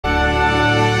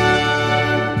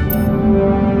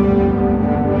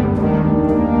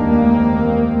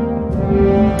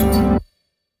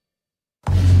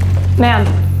Ma'am,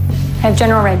 I have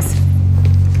General Riggs.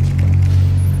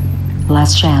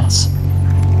 Last chance.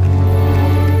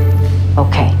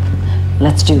 Okay,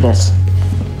 let's do this.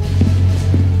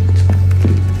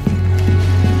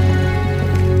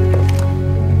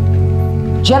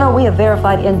 General, we have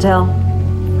verified intel.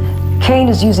 Kane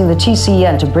is using the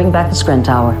TCN to bring back the Skren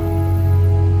Tower.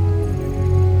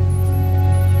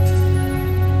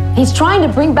 He's trying to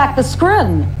bring back the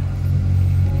Skren.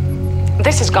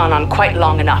 This has gone on quite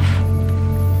long enough.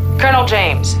 Colonel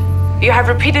James, you have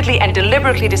repeatedly and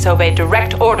deliberately disobeyed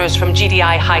direct orders from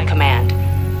GDI High Command.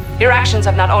 Your actions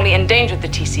have not only endangered the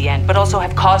TCN, but also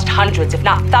have caused hundreds, if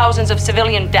not thousands, of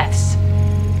civilian deaths.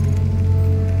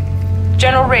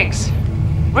 General Riggs,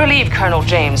 relieve Colonel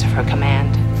James of her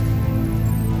command.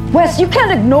 Wes, you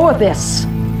can't ignore this.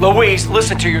 Louise,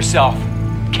 listen to yourself.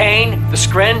 Kane, the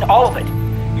Skren, all of it.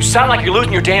 You sound like you're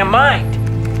losing your damn mind.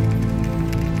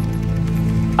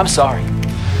 I'm sorry.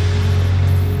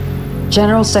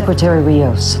 General Secretary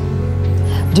Rios,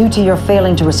 due to your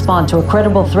failing to respond to a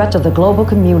credible threat to the global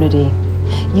community,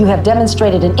 you have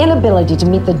demonstrated an inability to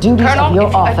meet the duties of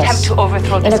your office. Colonel, if you attempt to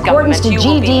overthrow this in accordance to government,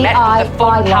 you will be met with the full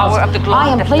bylaws, power of the global I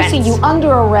am defense. placing you under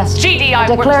arrest GDI and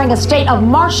declaring a state of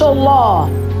martial law.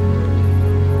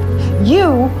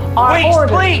 You are Please,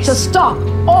 ordered please. to stop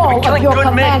all of killing your good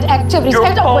command men. activities Your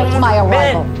and await own my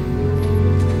arrival. men.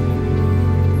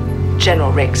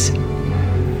 General Riggs.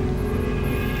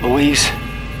 Louise.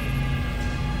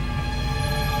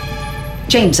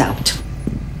 James out.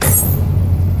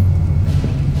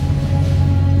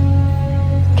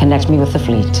 Connect me with the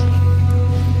fleet.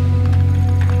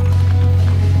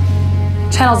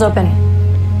 Channel's open.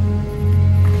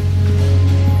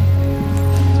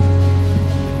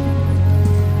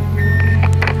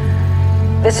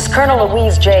 This is Colonel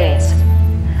Louise James.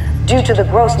 Due to the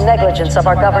gross negligence of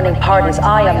our governing parties,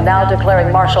 I am now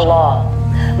declaring martial law.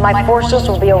 My forces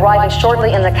will be arriving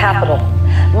shortly in the capital.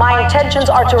 My intentions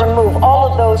are to remove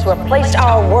all of those who have placed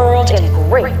our world in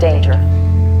great danger.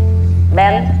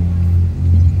 Men,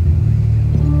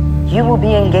 you will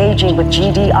be engaging with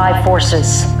GDI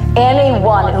forces.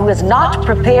 Anyone who is not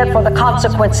prepared for the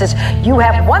consequences, you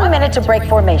have 1 minute to break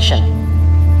formation.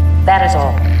 That is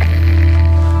all.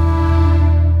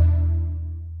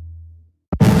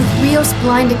 Rios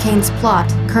blind to Kane's plot,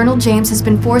 Colonel James has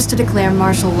been forced to declare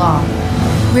martial law.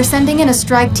 We're sending in a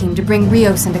strike team to bring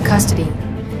Rios into custody.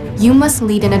 You must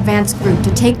lead an advance group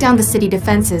to take down the city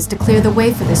defenses to clear the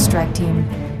way for this strike team.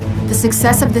 The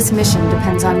success of this mission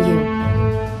depends on you.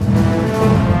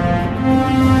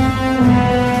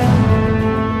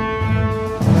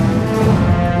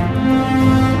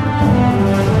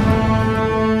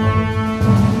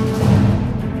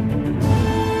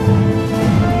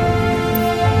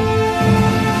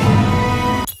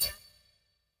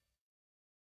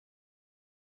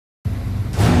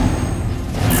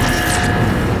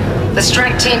 The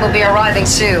strike team will be arriving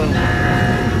soon.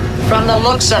 From the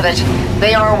looks of it,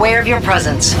 they are aware of your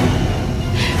presence.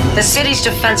 The city's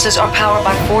defenses are powered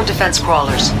by 4 defense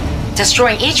crawlers.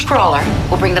 Destroying each crawler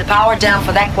will bring the power down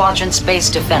for that quadrant's base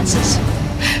defenses.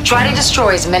 Try to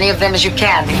destroy as many of them as you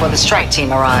can before the strike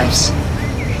team arrives.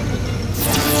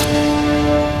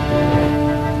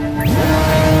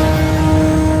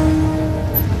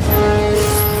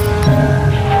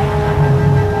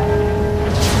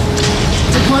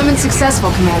 Deployment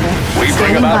successful, Commander. We bring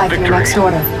Standing about by for your victory. next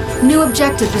order. New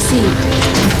objective received.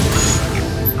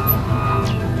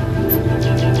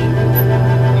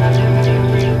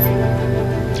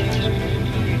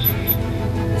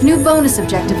 New bonus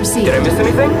objective received. Did I miss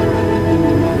anything?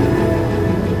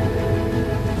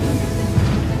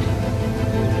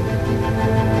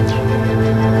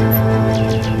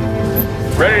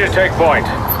 Ready to take point.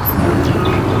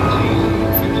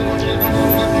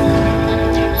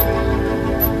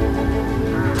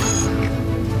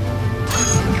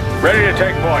 Ready to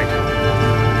take point.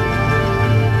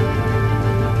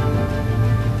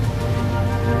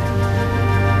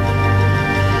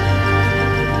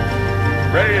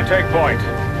 Ready to take point.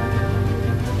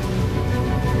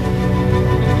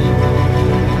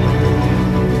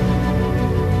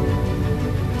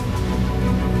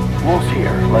 Wolf's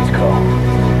here. Let's go.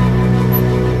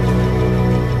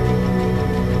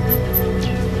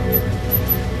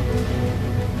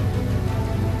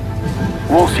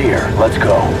 Wolf's here. Let's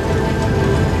go.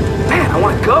 Man, I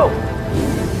want to go.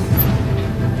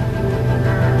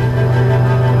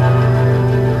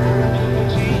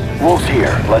 Wolf's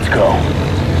here. Let's go.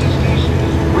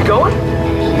 We going?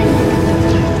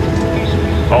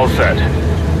 All set.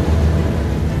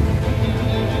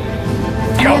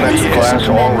 Count Insufficient class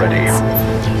all ready.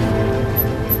 commandments.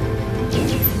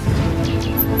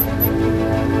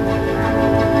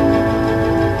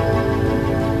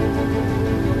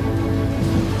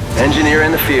 Engineer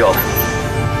in the field.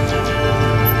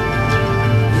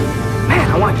 Man,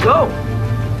 I want to go.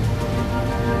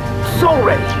 So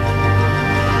ready.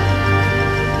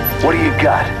 What do you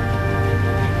got?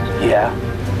 Yeah,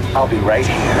 I'll be right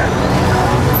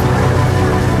here.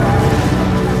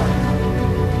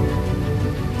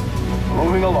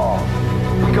 Moving along.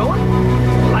 We going?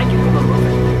 I like it when we're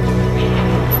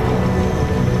moving.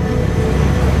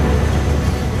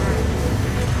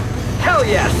 Hell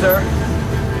yeah, sir.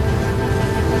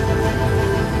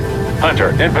 Hunter,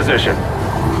 in position.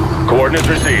 Coordinates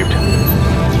received.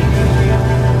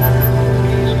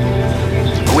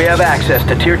 We have access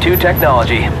to Tier 2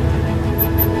 technology.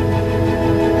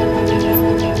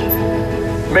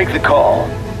 Make the call.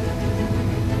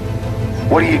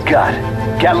 What do you got?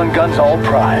 Gatling guns all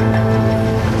primed.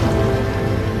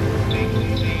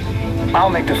 I'll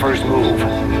make the first move.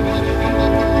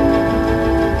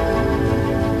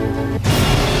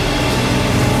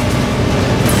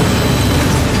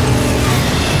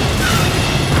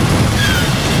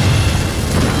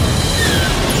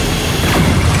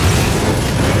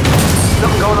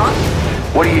 Something going on?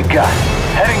 What do you got?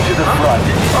 Heading to the front.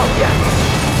 Oh, yeah.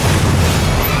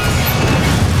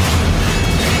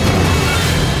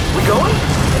 We going?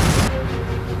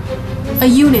 A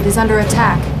unit is under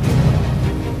attack.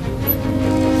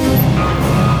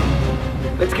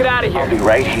 Let's get out of here. I'll be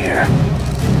right here.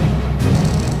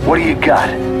 What do you got?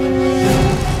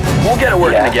 We'll get it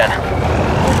working again.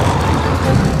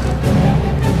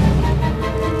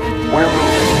 We're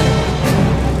moving.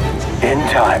 In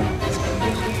time.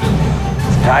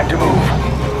 Time to move.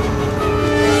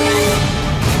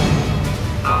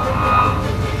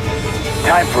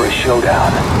 Time for a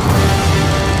showdown.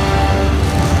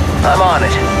 I'm on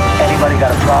it. Anybody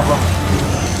got a problem?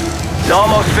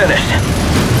 Almost finished.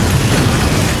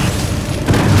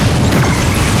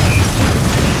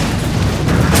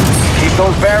 Keep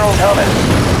those barrels coming.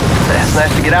 It's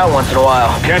nice to get out once in a while.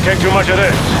 Can't take too much of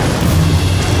this.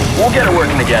 We'll get it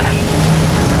working again.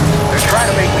 They're trying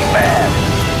to make me mad.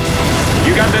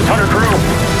 You got this, Hunter crew.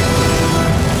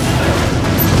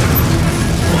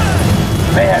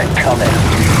 They had it coming.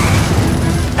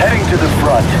 Heading to the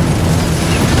front.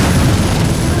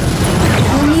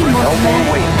 We'll need more No more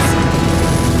command.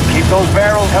 wait. Keep those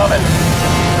barrels coming.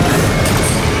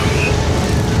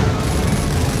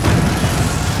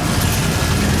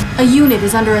 A unit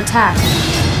is under attack.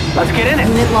 Let's get in it.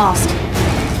 Unit lost.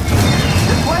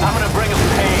 This way? I'm gonna bring them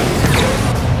pain.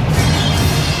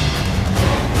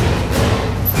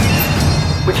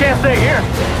 We can't stay here.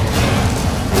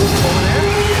 Over there?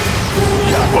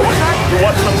 What was that? You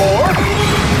want some more?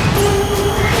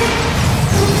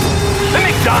 They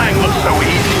make dying look so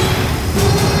easy.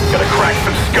 Gotta crack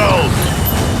some skulls.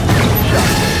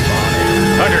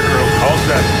 Hunter crew, all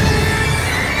set.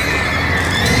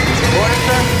 Morning,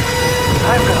 sir.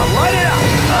 I'm gonna light it up.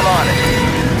 I'm on it.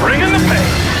 Bring in the pain.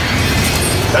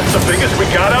 That's the biggest we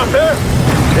got out there?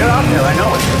 Get out there, I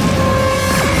know it.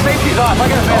 Safety's off. I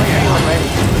got a bad feeling, ready.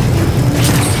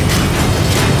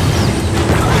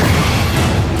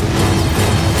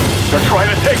 They're trying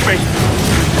to take me.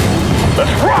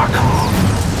 Let's rock!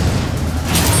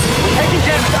 We're taking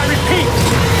damage, I repeat.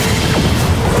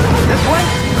 This way?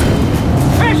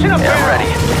 Fishing up Yeah, barrel.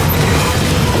 ready.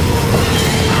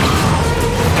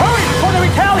 Hurry before they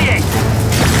retaliate.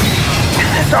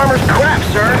 This armor's crap,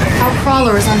 sir. Our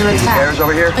crawler is under attack. Bears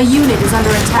over here. A unit is under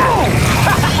attack.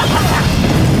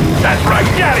 That's right,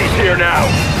 Daddy's here now.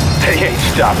 They ain't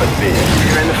stopping me.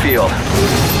 You're in the field.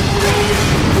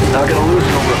 Not gonna lose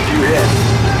it over a few hits.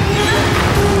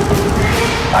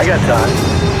 I got time.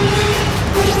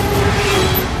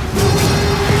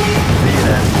 See you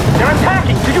then. They're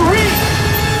attacking. Did you read?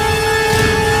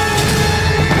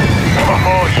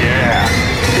 Oh, yeah.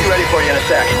 Be ready for you in a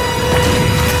sec.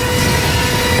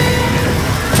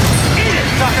 Eat it,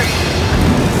 sucker.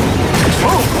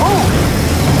 Move, move.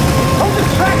 Don't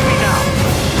distract me now.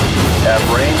 Have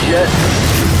range yet?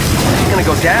 He's gonna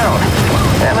go down.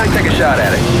 Yeah, let me take a shot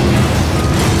at it.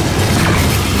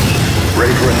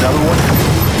 Ready for another one?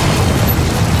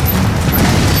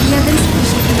 We have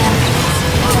insufficient command.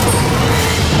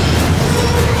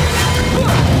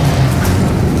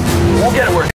 We'll get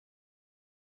it working.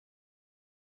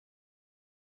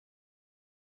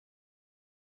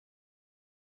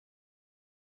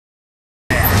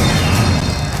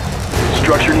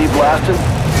 Structure need blasting?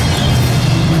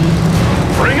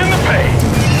 Bring in the pain.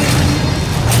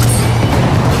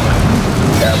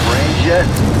 Have range yet?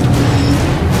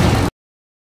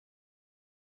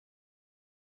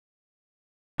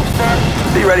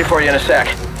 Be ready for you in a sec.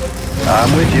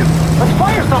 I'm with you. Let's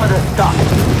fire some of this stuff.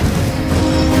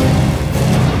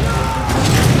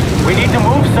 We need to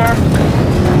move, sir.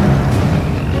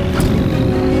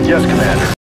 Yes,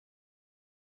 Commander.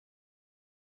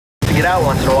 To get out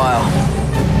once in a while.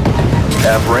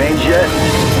 Have range yet?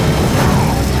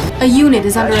 A unit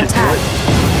is under That should do attack.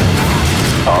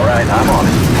 it. All right, I'm on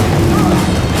it.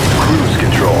 Cruise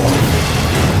control.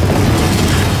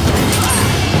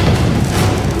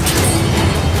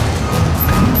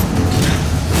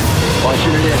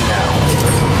 Punching it in now.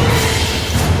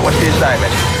 What's the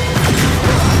assignment?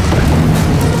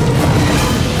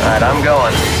 All right, I'm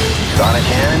going. Sonic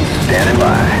cannon, standing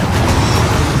by.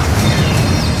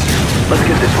 Let's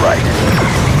get this right.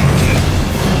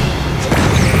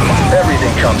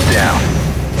 Everything comes down.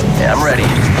 Yeah, I'm ready.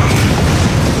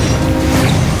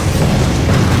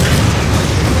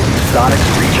 Sonic's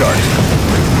recharging.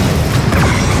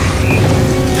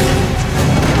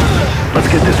 Let's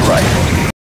get this right.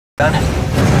 Done?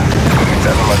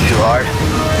 Doesn't look too hard.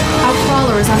 Our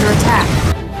crawler is under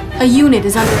attack. A unit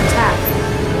is under attack.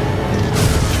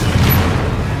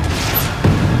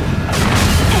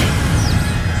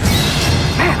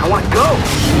 Man, I want to go.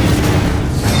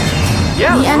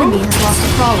 Yeah, The enemy has lost a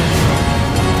crawler.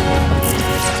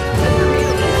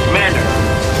 Commander,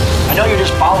 I know you're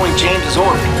just following James's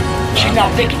order. She's not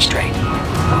thinking straight.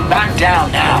 Back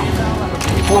down now,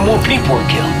 before more people are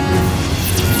killed.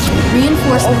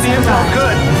 Reinforcements have arrived.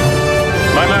 Good.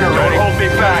 My men are ready. Don't hold me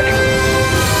back.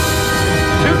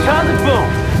 2 tons, boom.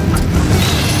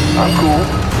 I'm cool.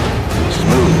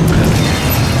 Smooth.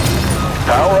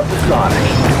 Power up the Sonic.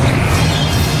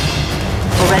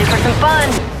 We're ready for some fun.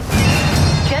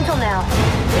 Gentle now.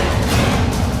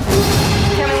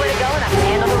 Tell me where to go and I can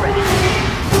handle the rest.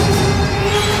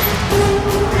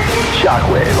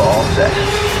 Shockwave all set.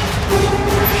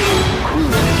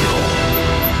 Cruise control.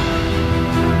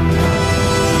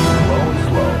 Low and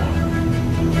slow.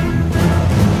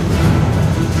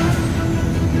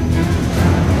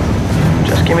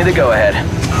 Just give me the go-ahead.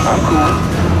 I'm cool.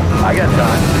 I got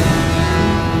time.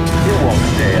 It won't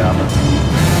stay up.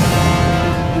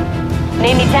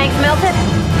 Need any tanks melted?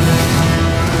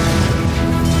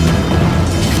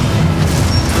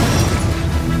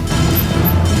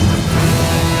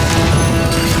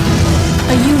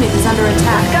 A unit is under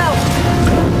attack. Go!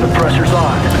 The pressure's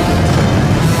on.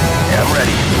 Yeah, I'm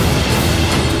ready.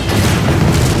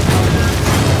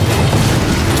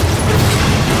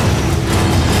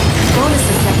 Bonus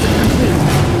objective complete.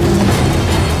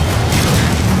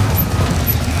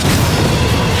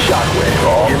 Shockwave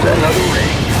all set. Another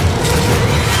ring.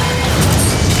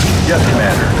 Yes,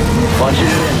 Commander.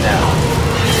 Punching it in now.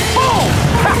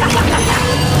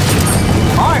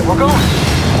 All right, we're going.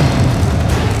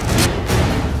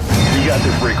 You got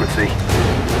the frequency.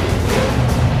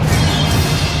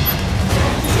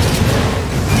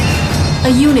 A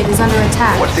unit is under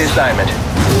attack. What's the assignment?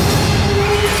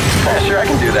 Sure, I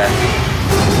can do that.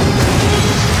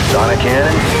 Sonic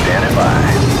cannon, standing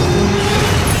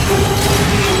by.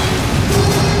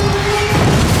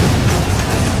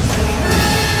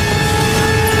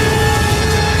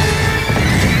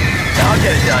 I'll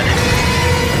get it done.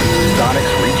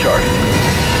 Sonic's recharging.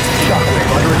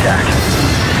 Shockwave under attack.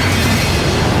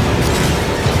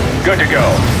 Good to go.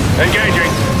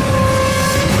 Engaging.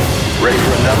 Ready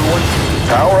for another one?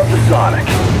 Power up the Sonic.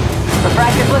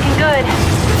 Refractor's looking good.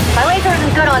 My laser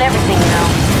isn't good on everything, you know.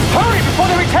 Hurry before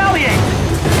they retaliate!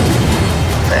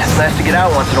 It's nice to get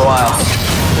out once in a while.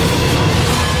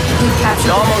 We've captured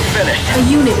It's almost finished. a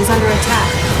unit is under attack.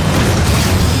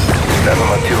 Doesn't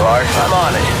look too hard. I'm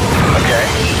on it. Okay.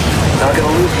 Not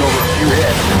gonna lose it over a few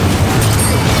hits.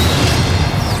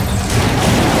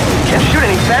 Can't shoot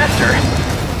any faster.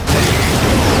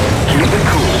 Keep it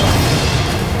cool.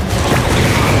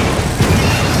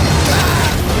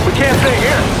 We can't stay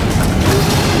here.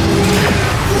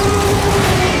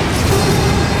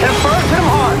 Hit him first, hit him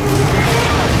hard!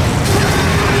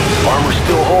 Armor's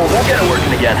still whole. We'll get it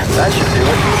working again. That should do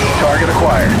it. Target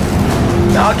acquired.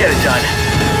 I'll get it done.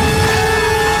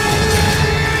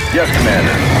 Yes,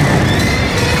 Commander.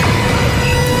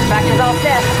 Refractor's all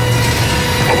set.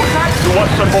 What was that? You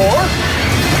want some more?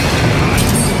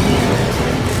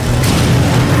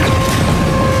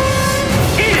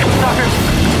 Eat it, suckers!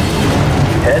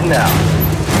 Heading out.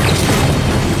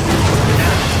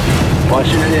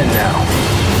 Punching it in now.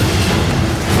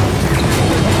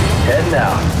 Heading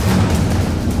out.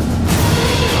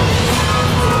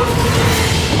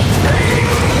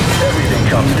 Everything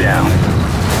comes down.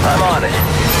 I'm on it.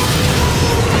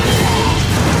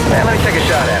 Man, let me take a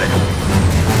shot at it.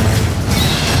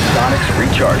 Sonic's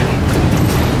recharging.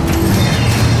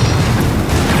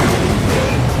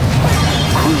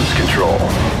 Cruise control.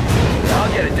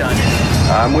 I'll get it done.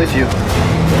 I'm with you.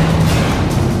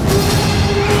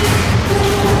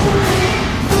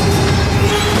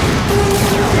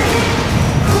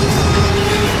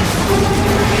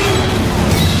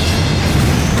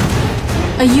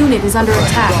 A unit is under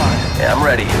attack. Yeah, I'm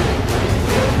ready.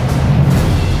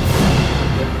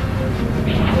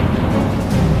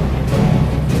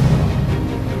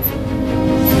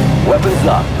 Weapons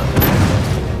up.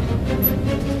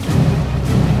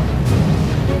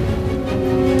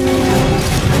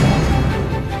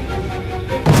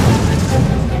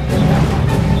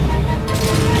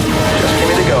 Just give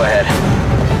me the go-ahead.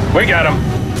 We got him.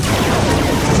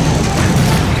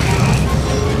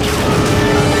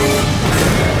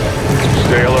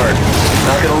 Stay alert.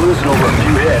 Not gonna lose it over a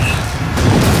few hits.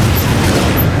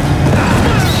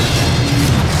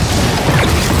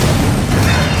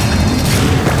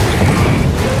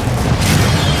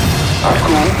 I'm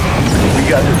cool. We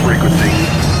got this frequency.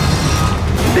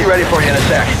 Be ready for you in a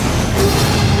sec.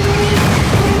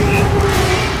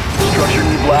 Structure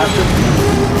need blasted.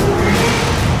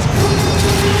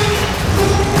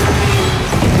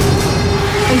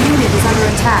 A unit is under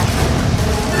attack.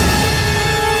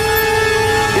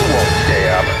 It won't stay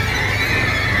up.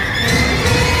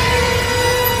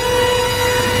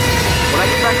 When I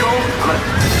get back home, I'm gonna...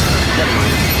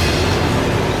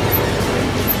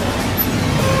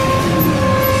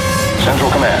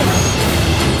 Central Command.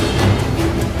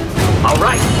 All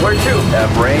right, where to?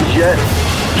 Have range yet?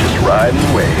 Just riding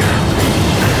the wave.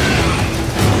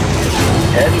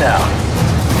 Heading out.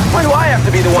 Why do I have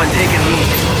to be the one taking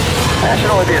heat? That should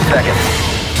only be a second.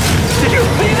 Did you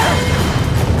see that?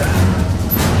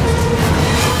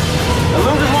 The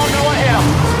losers won't know I hit him.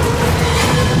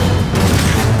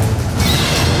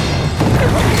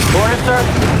 Orders, sir?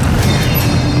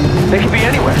 They could be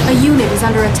anywhere. A unit is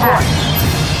under attack.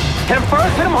 Hit him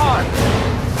first, hit him hard.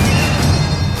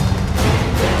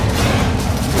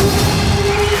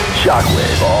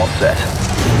 Shockwave all set.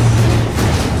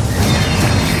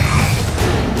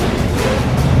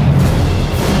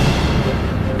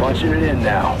 Punching it in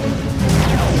now.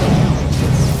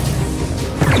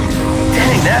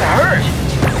 Dang, that hurt!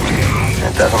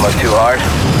 That doesn't look too hard.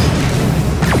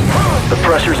 The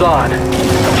pressure's on.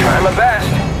 I'm trying my best.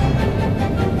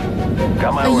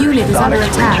 Got my A orders. unit is under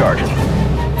Sonic's attack. recharging.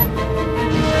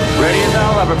 Ready as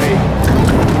I'll ever be.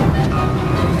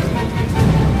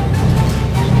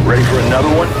 Ready for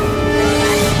another one?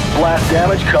 Blast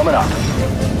damage coming up.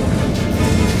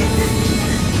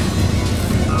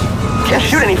 Can't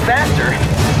shoot any faster.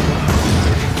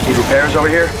 Need repairs over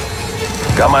here?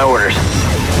 Got my orders.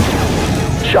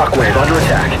 Shockwave under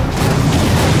attack.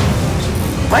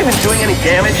 Am I even doing any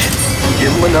damage?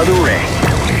 Give him another ring.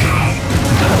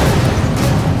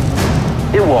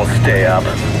 It won't stay up.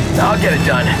 I'll get it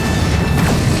done.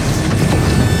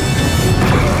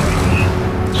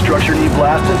 Structure need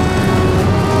blasted?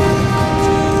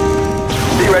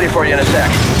 Be ready for you in a sec.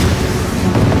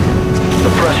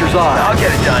 The pressure's on. I'll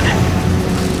get it done.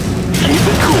 Keep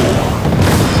it cool.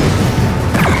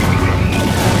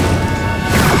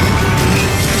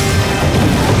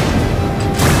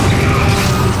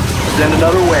 Send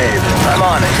another wave. I'm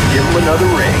on it. Give him another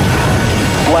ring.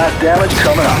 Blast damage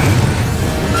coming up.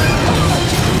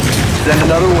 Send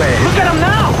another wave. Look at him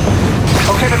now!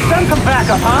 Okay, let's send some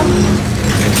backup, huh?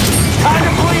 Time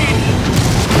to bleed!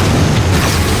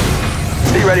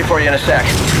 Be ready for you in a sec.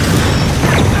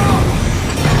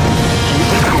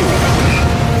 Keep it cool.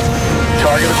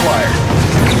 Target acquired.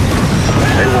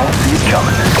 They won't see it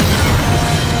coming.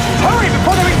 Hurry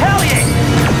before they retaliate!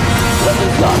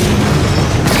 Weapons up.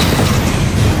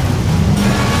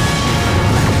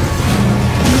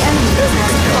 The enemy is now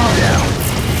Calm down.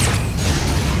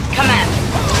 Command,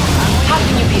 how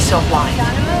can you be so blind?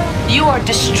 You are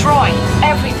destroying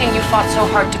everything you fought so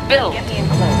hard to build.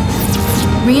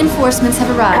 Reinforcements have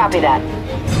arrived. Copy that.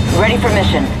 Ready for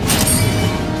mission.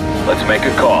 Let's make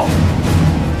a call.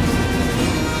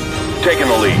 Taking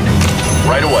the lead.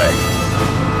 Right away.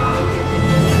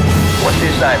 What's the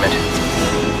assignment?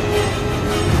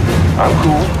 I'm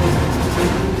cool.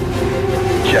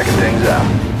 Checking things out.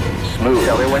 Smooth.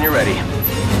 Tell me when you're ready.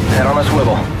 Head on a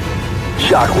swivel.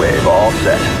 Shockwave all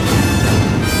set.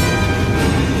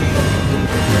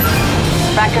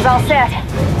 Tractor's all set.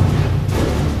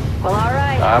 Well, all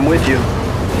right. I'm with you.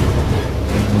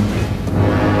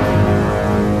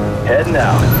 Heading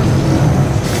out.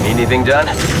 Need anything done?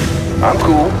 I'm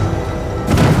cool.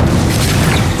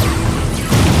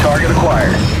 Target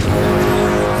acquired.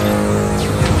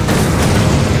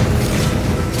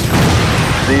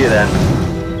 See you then.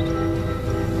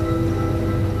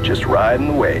 Just riding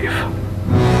the wave.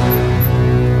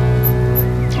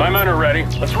 My men are ready.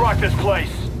 Let's rock this place.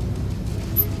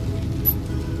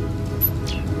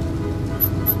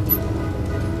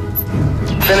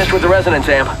 Finished with the resonance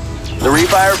amp. The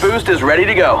refire boost is ready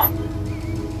to go.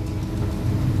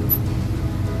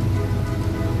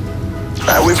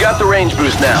 We've got the range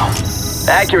boost now.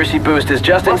 Accuracy boost is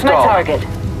just What's installed. my target?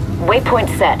 Waypoint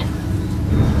set.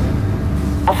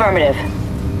 Affirmative.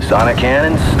 Sonic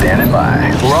cannon standing by.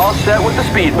 We're all set with the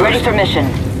speed boost. Ready for mission.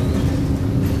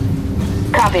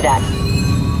 Copy that.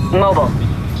 Mobile.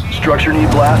 Structure need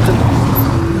blasting?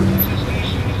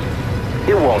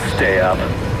 It won't stay up.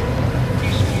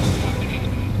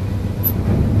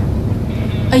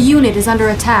 A unit is under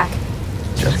attack.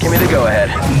 Just give me the go-ahead.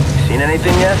 Seen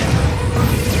anything yet?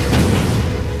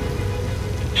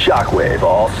 Shockwave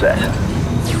all set.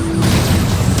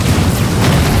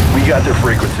 We got their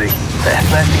frequency.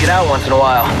 It's nice to get out once in a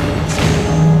while.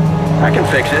 I can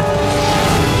fix it.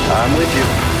 I'm with you.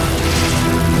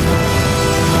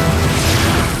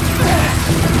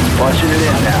 Punching it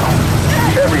in now.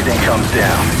 Everything comes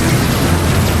down.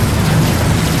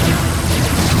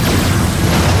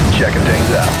 Checking things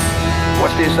out.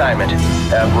 What's the assignment?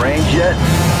 Have range yet?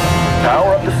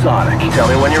 Power up the Sonic. Tell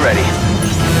me when you're ready.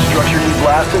 Structure need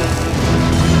blasting?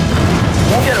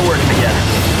 Won't get it working again.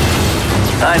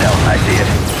 I know, I see it.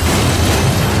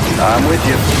 I'm with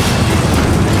you.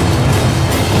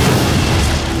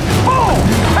 Whoa!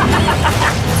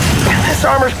 This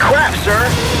armor's crap, sir.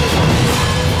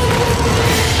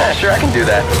 Sure, I can do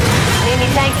that. Need any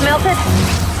tanks melted?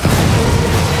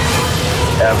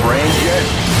 Have range yet?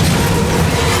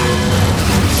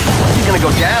 He's gonna go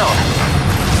down.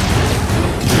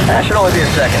 That should only be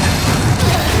a second.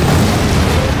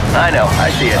 I know, I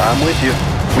see it. I'm with you.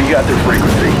 We got their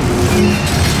frequency.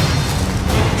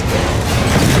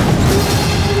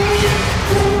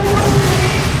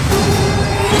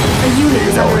 A unit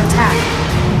is under attack.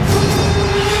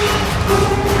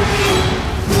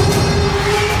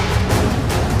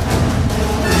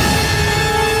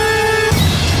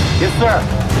 Yes, sir.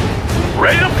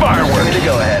 Ready to fireworks. Ready to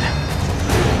go ahead.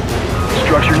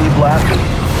 Structure need blasting.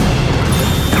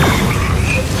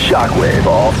 Shockwave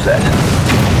all set.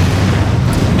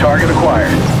 Target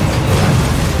acquired.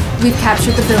 We've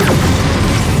captured the building.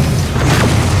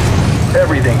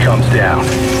 Everything comes down.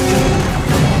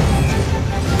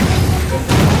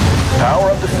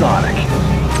 Power up the Sonic.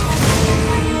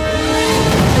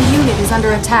 A unit is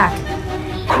under attack.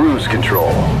 Cruise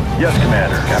control. Yes,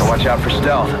 Commander. Gotta watch out for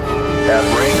stealth. Have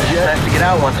range yet? Nice to get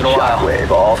out once in a while. Shockwave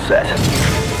all set.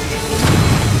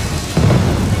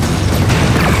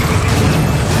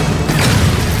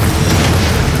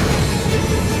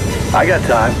 I got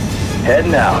time.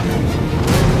 Heading out.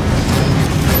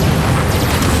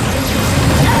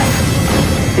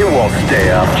 It won't stay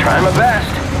up. Try my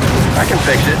best. I can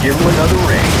fix it. Give him another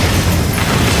ring.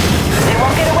 They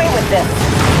won't get away with this.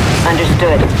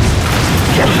 Understood.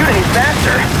 Can't shoot any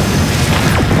faster.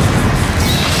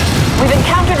 We've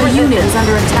encountered A unit is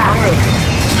under attack.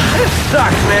 This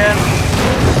sucks, man.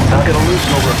 Not gonna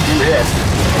loosen over a few hits.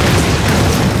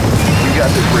 We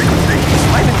got this frequency.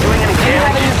 Am I even doing any We have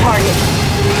a damage? new target.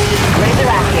 Laser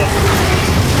active.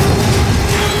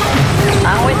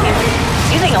 I'm with you.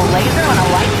 Using a laser on a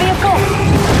light vehicle?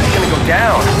 It's gonna go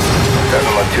down.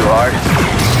 Doesn't look too hard.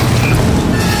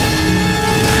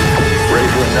 Ready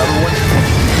for another one?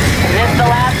 Is this the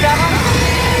last of them?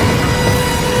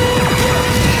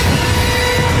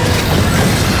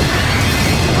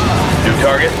 New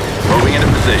target. Moving into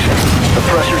position. The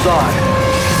pressure's on.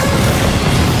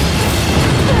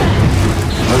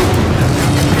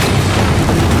 Smooth.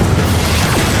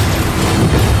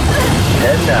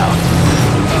 Heading out.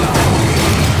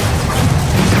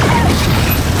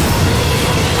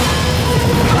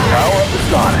 Power up the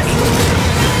Sonic.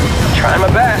 Trying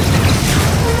my best.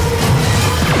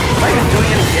 Am I even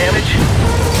doing any damage?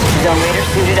 Zone Raider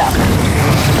suited up.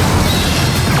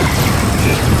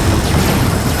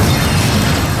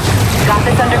 Got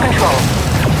this under control.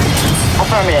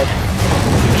 Affirmative.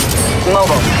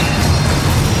 Mobile.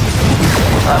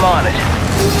 I'm on it.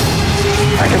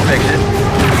 I can fix it.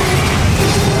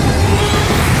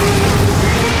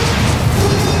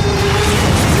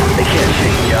 They can't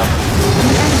shake me up.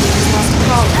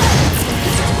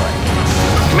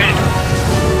 Commander,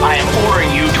 I am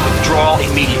ordering you to withdraw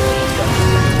immediately.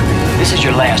 This is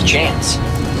your last chance.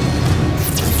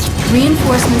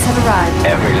 Reinforcements have arrived.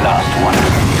 Every last one.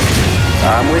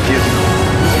 I'm with you.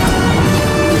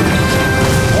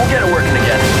 Won't get it working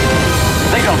again.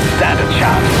 They don't stand a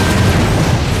chance.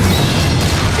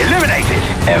 Eliminated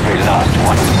every last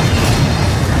one.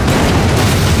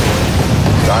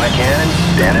 Sonic cannon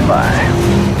standing by.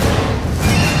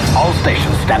 All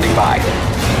stations standing by.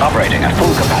 Operating at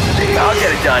full capacity. I'll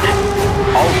get it done.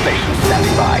 All stations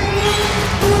standing by.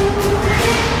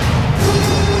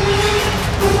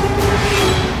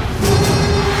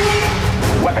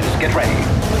 Weapons, get ready.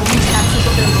 We've captured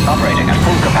the building. Operating at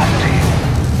full capacity.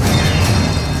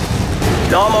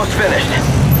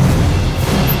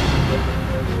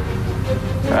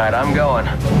 Alright, I'm going.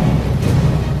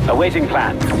 Awaiting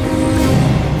plan.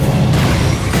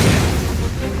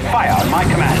 Fire on my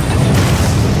command.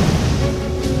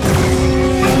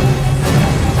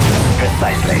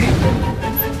 Precisely.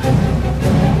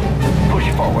 Push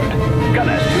forward.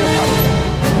 Gunners to your post.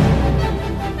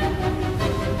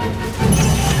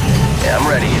 Yeah, I'm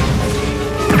ready.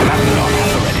 Mastodon at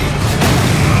the ready.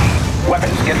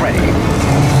 Weapons, get ready.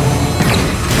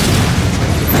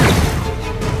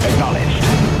 Acknowledged.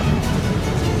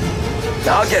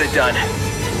 I'll get it done.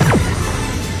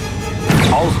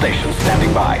 All stations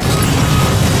standing by.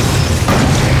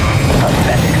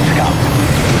 Pathetic scum.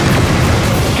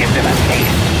 Give them a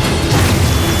taste.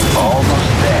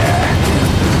 Almost there.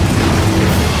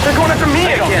 They're going after me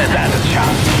They don't again. stand a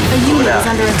chance. A unit Moving is out.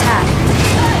 under attack.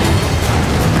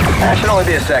 That should only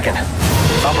be a second.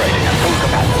 Operating at full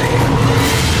capacity.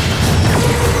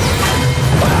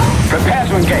 Prepare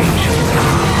to engage.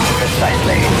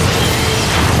 Precisely.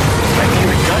 Might be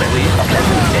a gun at least. A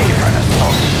pleasant day for an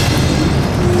assault.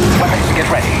 Weapons, get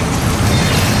ready.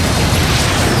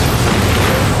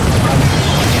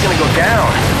 He's gonna go down.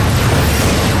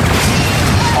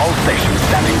 All stations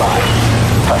standing by.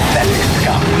 Pathetic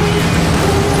scum.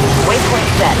 Waypoint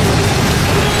set.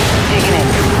 Digging in.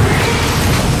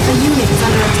 A unit is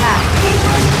under attack.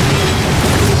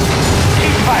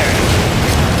 Keep firing.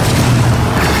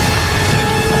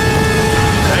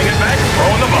 Hanging back,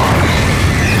 throwing the bomb.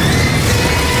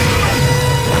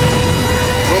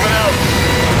 Moving out.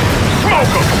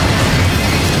 Smoke 'em!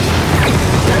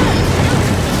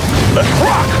 Let's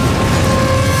rock!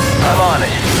 I'm on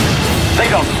it. They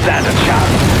don't stand a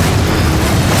chance.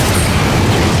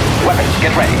 Weapons,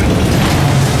 get ready.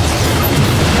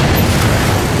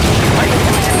 Are you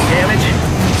doing any damage?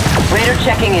 Raider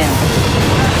checking in.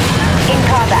 In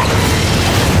combat.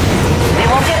 They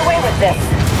won't get away with this.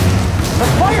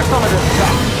 Let's fire some of this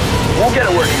stuff. Won't get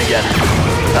it working again.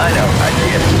 I know. I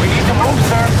see it. We need to move,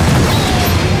 sir.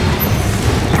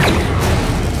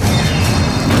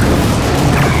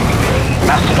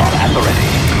 Mastodon at the ready.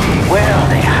 Where are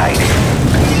they hiding?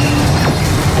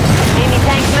 Enemy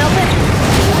tanks melted?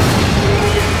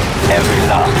 Every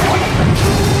last one of them.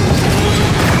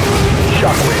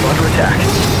 Shockwave under attack.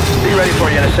 Be ready for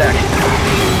you in a sec.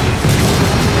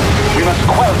 We must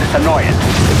quell this annoyance.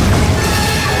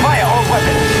 Fire all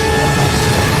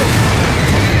weapons.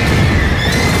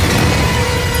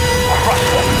 Crush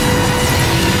them.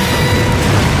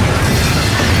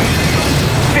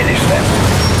 Finish them.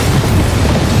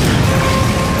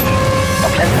 A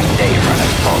pleasant day for an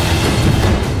assault.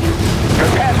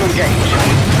 Prepare to engage.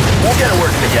 Won't get it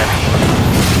working again.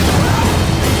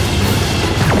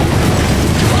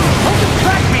 Don't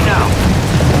distract me now.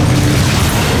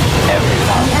 Every The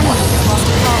last enemy one. has lost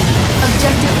a column.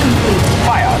 Objective complete.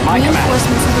 Fire on my command.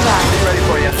 Reinforcements have arrived. Be ready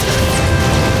for you.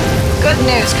 Good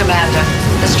news, Commander.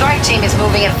 The strike team is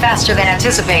moving in faster than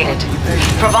anticipated.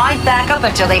 Provide backup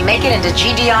until they make it into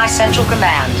GDI Central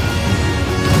Command.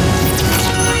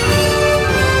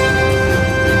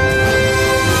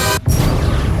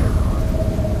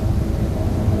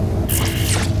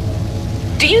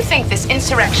 Do you think this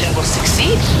insurrection will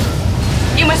succeed?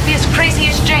 You must be as crazy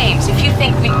as James if you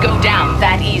think we'd go down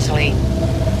that easily.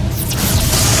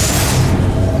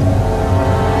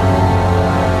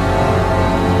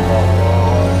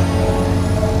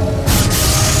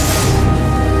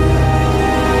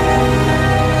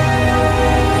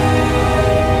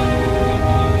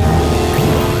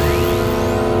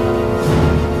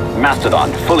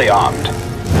 Mastodon fully armed.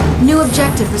 New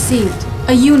objective received.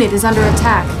 A unit is under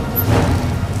attack.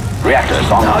 Reactors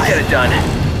online. I'll get it done.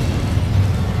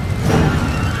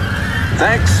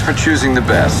 Thanks for choosing the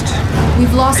best.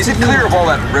 We've lost Is a it unit. clear of all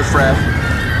that riffraff?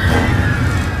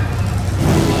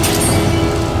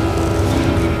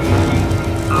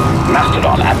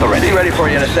 Mastodon at the ready. Be ready for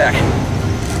you in a sec.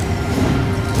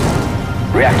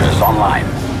 Reactors online.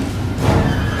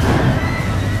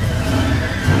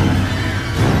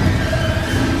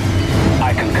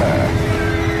 I concur.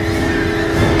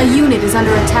 A unit is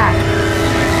under attack.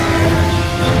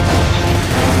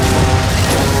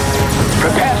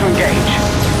 Prepare to engage.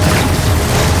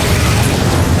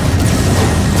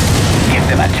 Give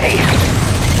them a taste.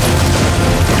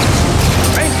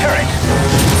 Main turret.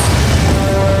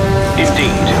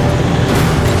 Indeed.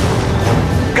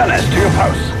 Gunners to your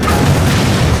posts.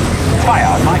 Fire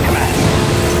on my command.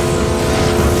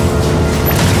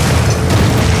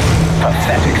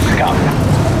 Pathetic scum.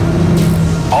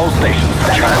 All stations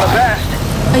stand Trying my by.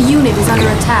 best. A unit is under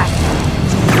attack.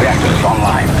 Reactors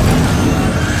online.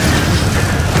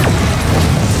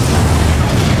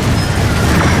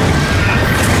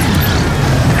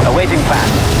 Awaiting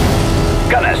plan.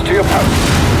 Gunners, to your post.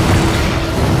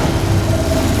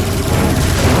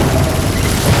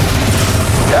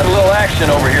 Got a little action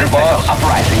over here, boss.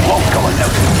 Uprising won't go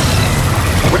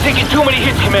unnoticed. We're taking too many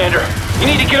hits, Commander.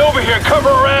 You need to get over here and cover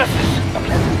our asses. A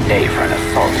pleasant day for an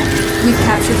assault. We've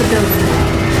captured the building.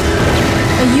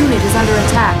 A unit is under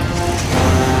attack.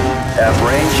 Have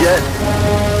range yet?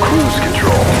 Cruise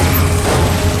control.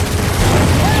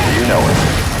 You know it.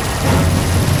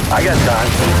 I got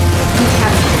time. We've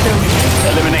captured the building.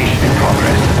 Elimination in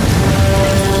progress.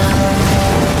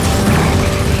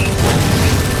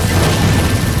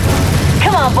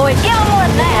 Come on, boys, give them more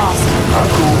than that. I'm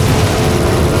cool.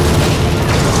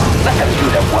 Let them do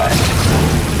their worst.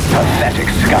 Pathetic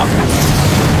scum.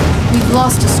 We've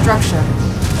lost a structure.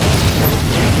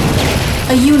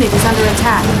 A unit is under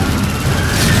attack.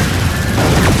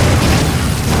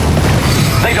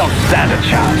 They don't stand a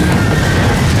chance.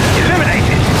 Eliminate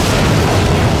it.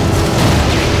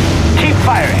 Keep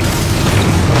firing.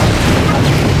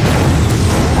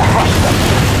 Crush them.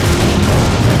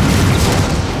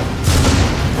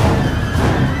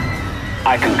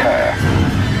 I concur.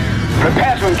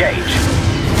 Prepare to engage.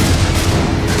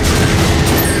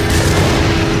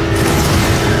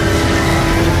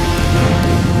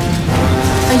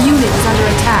 A unit is under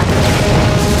attack.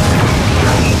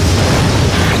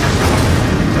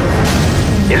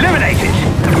 Eliminate it!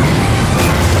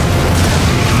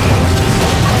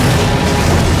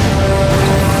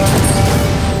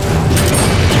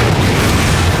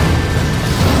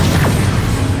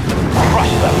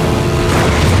 Crush them.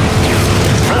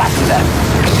 Blast them.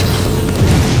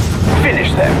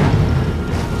 Finish them.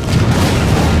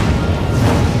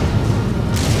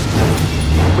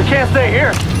 We can't stay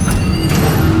here.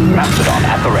 Mastodon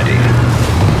at the ready.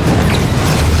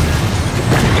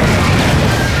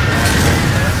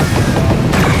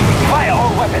 Fire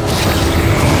all weapons.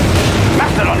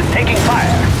 Mastodon is taking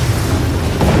fire.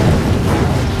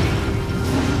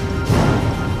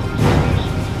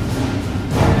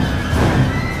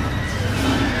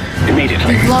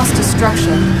 Immediately. We've lost a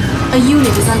structure. A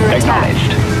unit is under attack.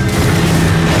 Acknowledged.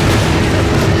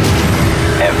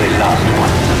 Every last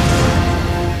one.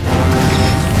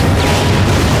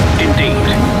 Indeed.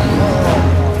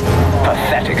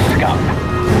 Pathetic scum.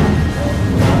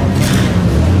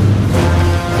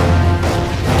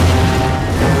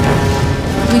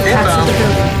 We've captured the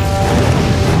building.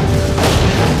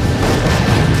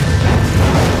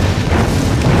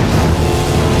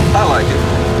 I like it.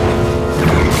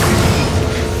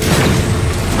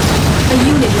 A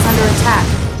unit is under attack.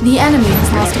 The enemy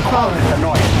has lost a crawler.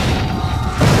 Annoying.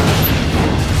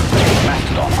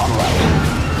 Mastodon en route.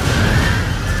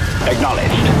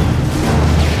 Acknowledged.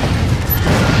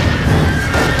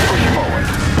 Push forward.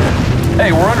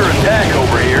 Hey, we're under attack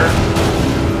over here.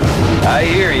 I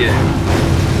hear you.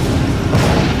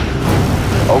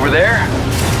 Over there?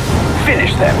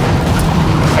 Finish them.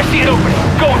 I see it open.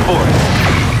 Going for it.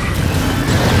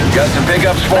 Got some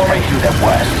pickups for me? Do them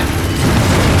west.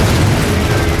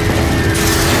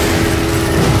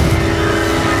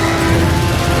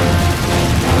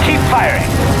 Keep firing.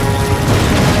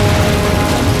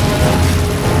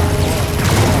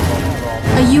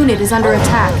 A unit is under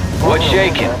attack. What's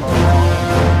shaking?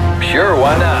 Sure,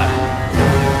 why not?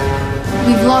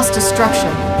 We've lost a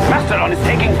structure. Mastodon is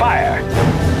taking fire.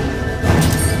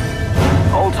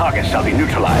 All targets shall be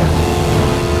neutralized.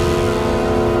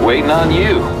 Waiting on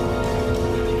you.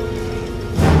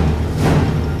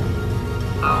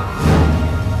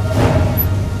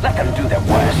 Let them do their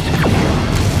worst.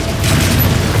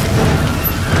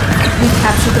 We've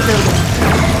captured the building.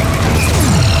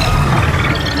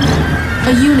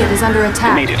 A unit is under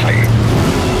attack. Immediately.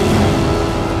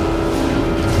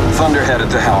 Thunderhead at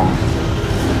the helm.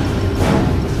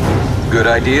 Good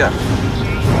idea.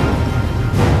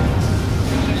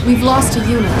 We've lost a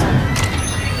unit.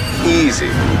 Easy.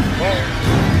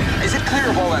 Is it clear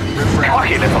of all that riffraff?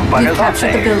 Cocky little We've buggers, aren't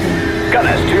captured the they? building.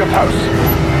 Gunners, to your posts.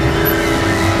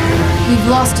 We've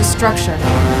lost a structure.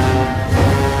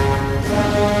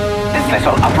 This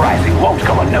little uprising won't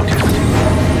go unnoticed.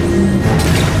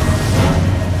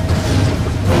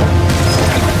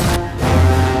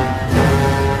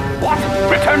 What?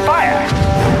 Return fire!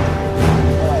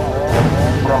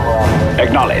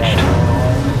 Acknowledged.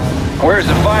 Where's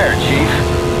the fire, Chief?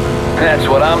 That's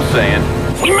what I'm saying.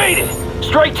 We made it.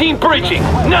 Strike team breaching.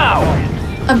 Now.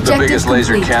 The Objective biggest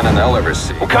laser complete. cannon they'll ever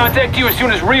see. We'll contact you as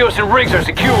soon as Rios and Riggs are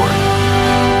secured.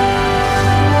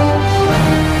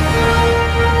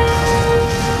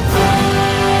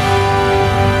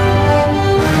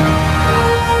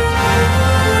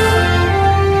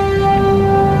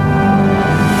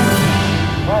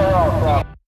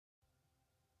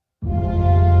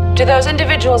 To those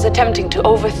individuals attempting to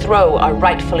overthrow our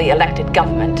rightfully elected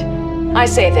government, I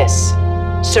say this: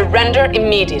 surrender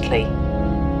immediately.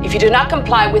 If you do not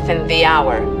comply within the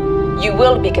hour, you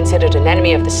will be considered an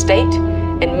enemy of the state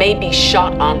and may be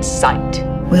shot on sight.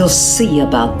 We'll see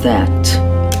about that.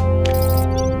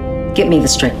 Get me the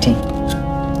strike team.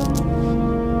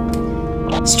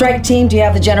 Strike team, do you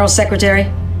have the General Secretary?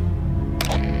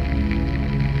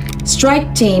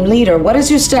 Strike team leader, what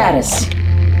is your status?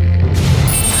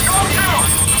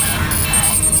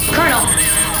 Colonel,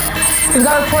 we've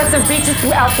got reports of breaches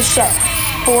throughout the ship,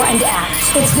 fore and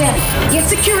aft. It's them. Get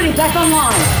security back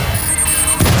online.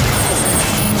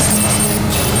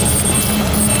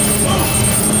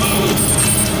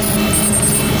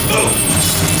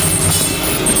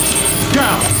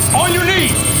 Down! On your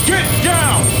knees! Get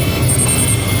down!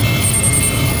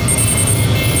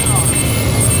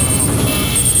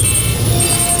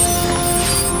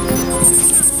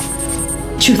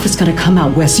 Truth is gonna come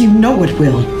out, Wes. You know it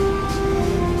will.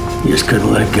 You just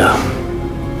couldn't let it go.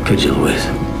 Could you, Louise?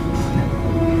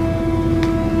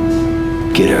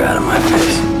 Get her out of my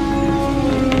face.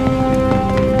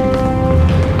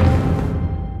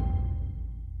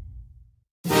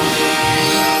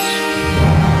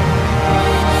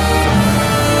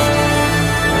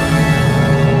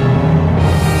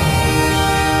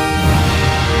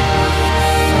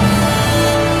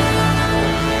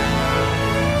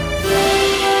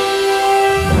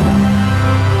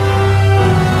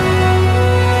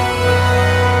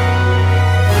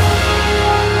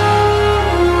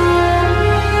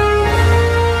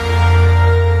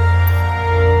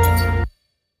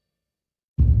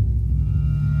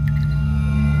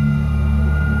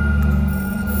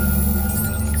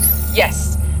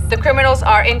 Yes, the criminals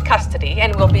are in custody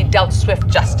and will be dealt swift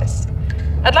justice.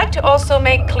 I'd like to also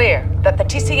make clear that the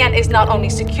TCN is not only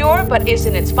secure, but is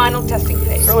in its final testing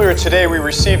phase. Earlier today, we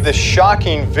received this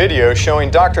shocking video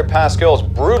showing Dr. Pascal's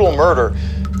brutal murder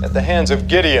at the hands of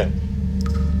Gideon.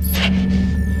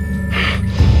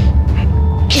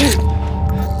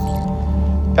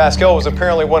 Pascal was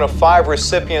apparently one of 5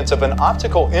 recipients of an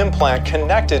optical implant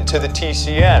connected to the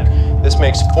TCN. This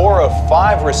makes 4 of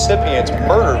 5 recipients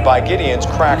murdered by Gideon's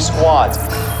crack squads.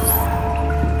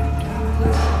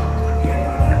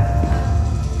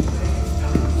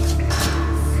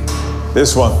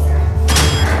 This one.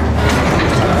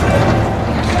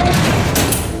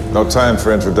 No time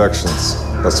for introductions.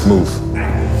 Let's move.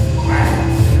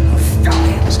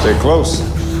 Stay close.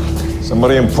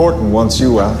 Somebody important wants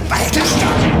you out.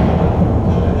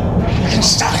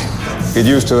 Get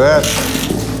used to that.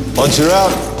 Once you're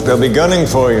out, they'll be gunning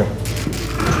for you.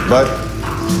 But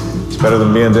it's better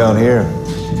than being down here,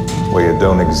 where you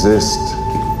don't exist.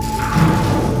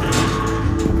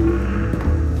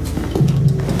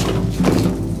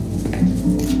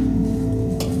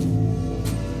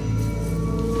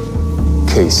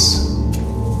 Case.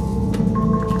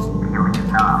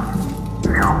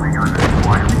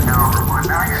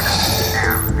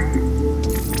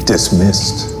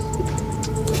 Dismissed.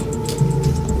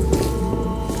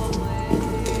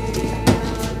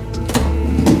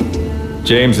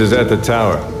 James is at the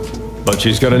tower, but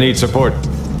she's gonna need support.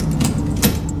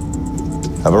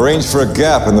 I've arranged for a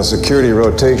gap in the security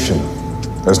rotation.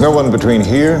 There's no one between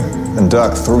here and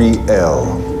Dock 3L.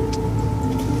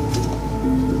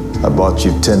 I bought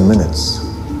you 10 minutes.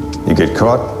 You get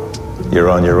caught, you're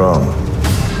on your own.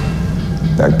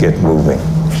 Now get moving.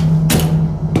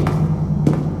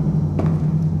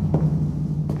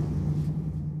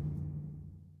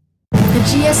 The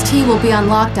GST will be on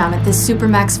lockdown at this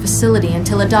Supermax facility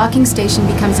until a docking station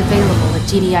becomes available at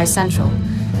GDI Central.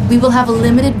 We will have a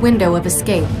limited window of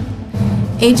escape.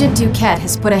 Agent Duquette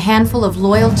has put a handful of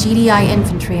loyal GDI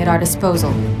infantry at our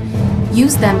disposal.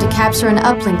 Use them to capture an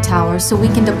uplink tower so we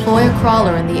can deploy a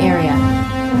crawler in the area.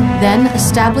 Then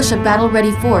establish a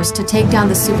battle-ready force to take down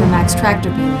the Supermax tractor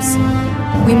beams.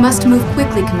 We must move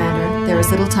quickly, Commander. There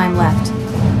is little time left.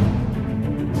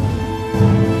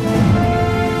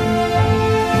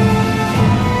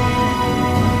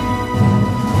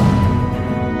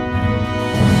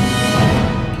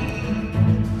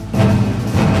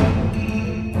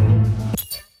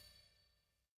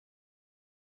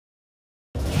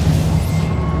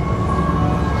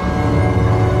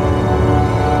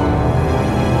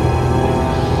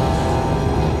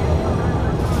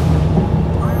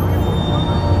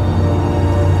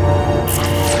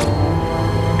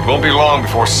 Won't be long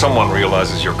before someone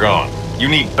realizes you're gone. You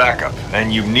need backup,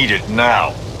 and you need it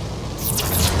now.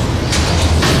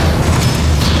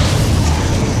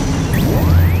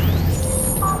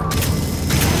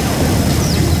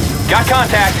 Got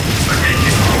contact.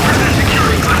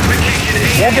 Security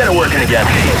classification We'll get it working again.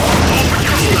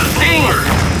 Damn!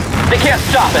 They can't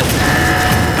stop us.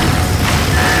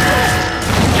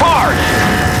 Charge!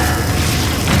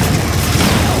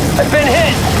 I've been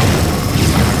hit!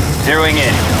 Zeroing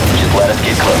in. Just let us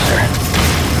get closer.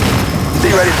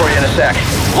 Be ready for you in a sec.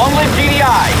 Long live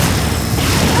GDI!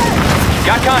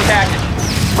 Got contact.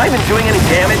 Am I even doing any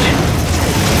damage?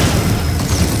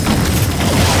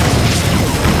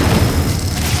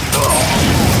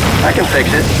 I can fix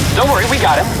it. Don't worry, we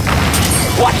got him.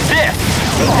 Watch this!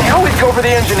 They always go for the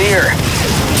engineer.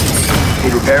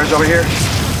 Need repairs over here?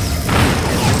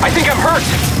 I think I'm hurt!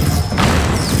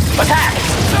 Attack!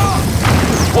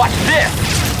 Watch this!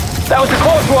 That was a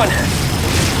close one.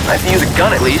 I have to use a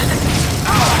gun at least.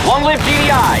 Long live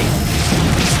GDI!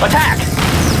 Attack!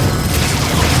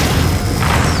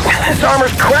 This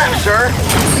armor's crap, sir.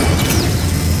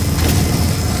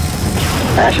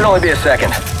 That should only be a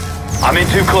second. I'm in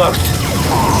too close.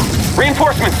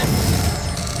 Reinforcements!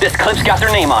 This clip's got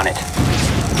their name on it.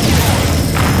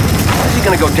 How's he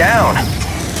gonna go down?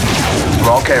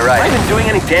 Okay, right. Am I even doing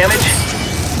any damage?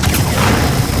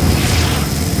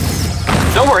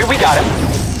 Don't worry, we got him.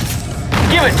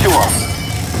 Give it to him.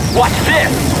 Watch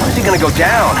this. How's he gonna go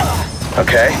down?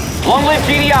 Okay. Long live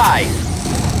GDI.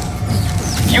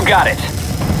 You got it.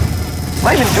 Am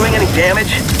I even doing any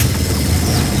damage?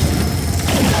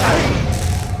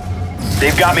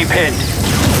 They've got me pinned.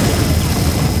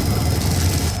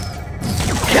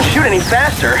 Can't shoot any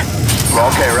faster.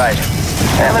 Okay, right.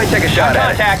 Hey, let me take a shot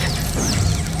at Contact.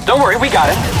 Don't worry, we got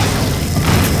him.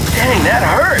 Dang, that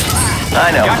hurt.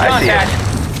 I know, I see it.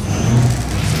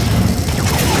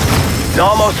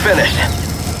 Almost finished.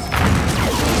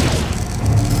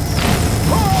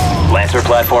 Lancer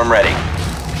platform ready.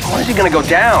 Where's he gonna go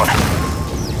down?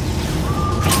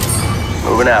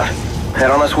 Moving out. Head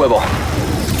on a swivel.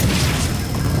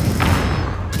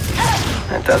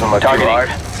 That doesn't look too hard.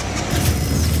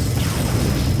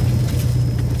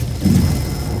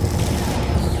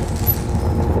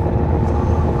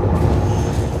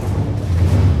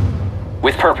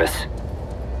 With purpose.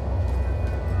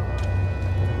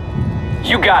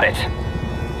 You got it.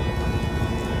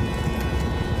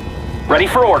 Ready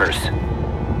for orders.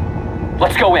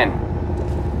 Let's go in.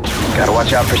 Gotta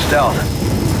watch out for stealth.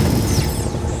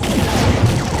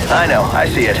 I know, I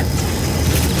see it.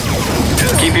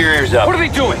 Keep your ears up. What are they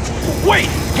doing? Wait!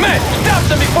 Men! Stop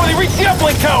them before they reach the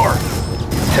uplink tower!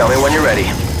 Tell me when you're ready.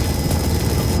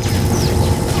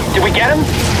 Did we get him?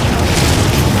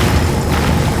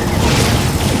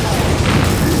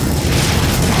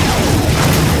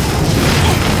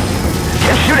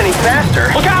 Can't shoot any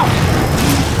faster. Look out!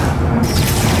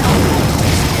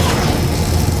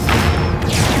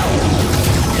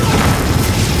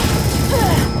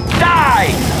 Die!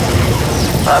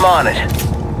 I'm on it.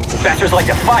 Bastards like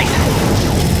to fight.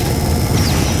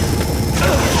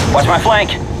 Watch my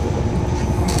flank.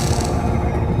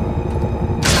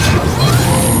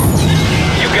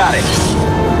 You got it.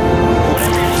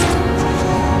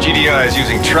 GDI is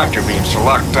using tractor beams to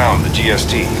lock down the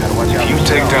GST. If you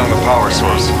take down the power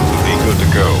source, we'll be good to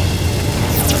go.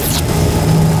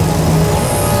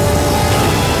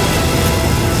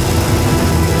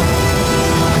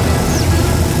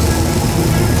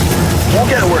 We'll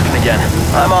get it working again.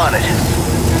 I'm on it.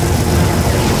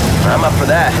 I'm up for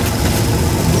that.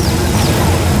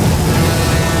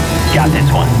 Got this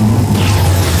one.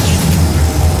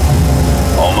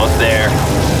 Almost there.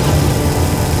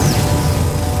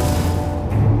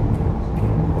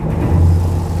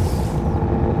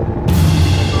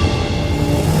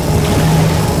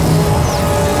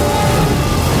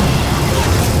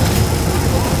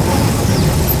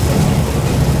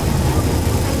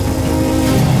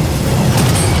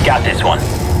 Got this one.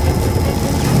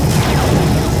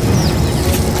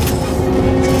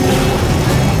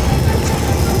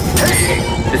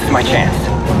 This is my chance.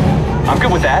 I'm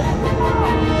good with that.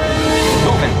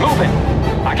 Moving.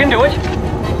 I can do it.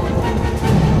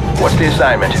 What's the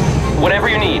assignment? Whatever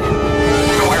you need.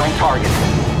 Acquiring targets.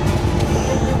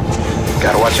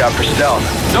 Gotta watch out for stealth.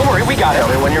 Don't worry, we got it. Tell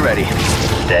me when you're ready.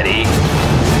 Steady.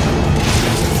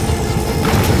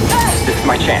 This is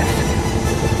my chance.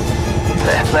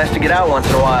 It's nice to get out once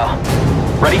in a while.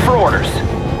 Ready for orders.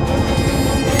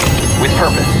 With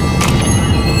purpose.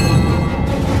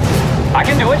 I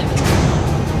can do it.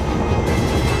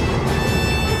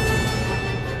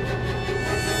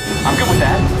 I'm good with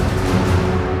that.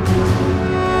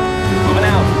 Moving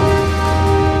out.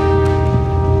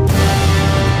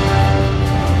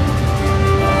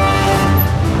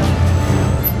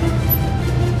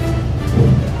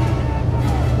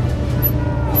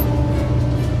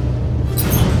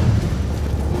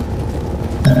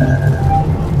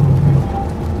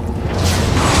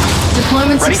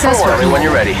 Deployment Ready for successful. order. Tell me when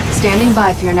you're ready. Standing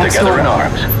by for your next Together order. in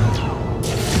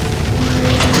arms.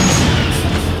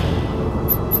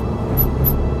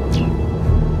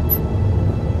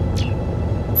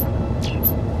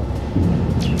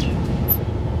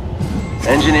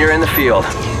 Engineer in the field.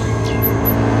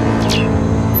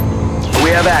 We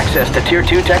have access to Tier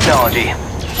 2 technology.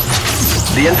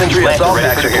 The infantry assault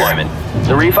packs are here.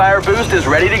 The refire boost is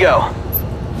ready to go.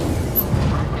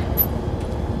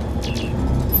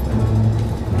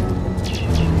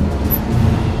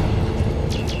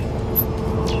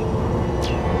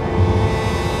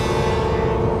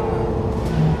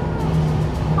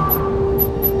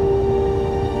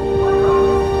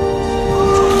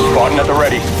 Spartan at the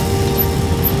ready.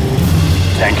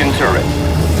 Tank and turret.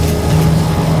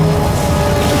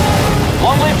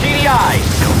 Long live GDI!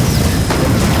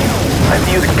 I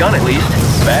view the gun at least.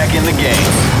 Back in the game.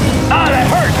 Ah, that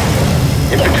hurt!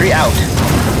 Infantry out.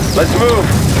 Let's move.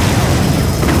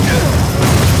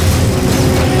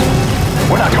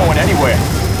 We're not going anywhere.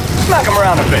 Smack them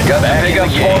around a bit. Got Back in the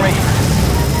pickups for me?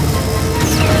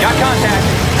 Got contact.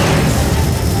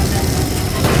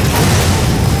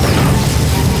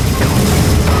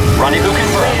 Rendezvous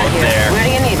confirmed. Look there. Where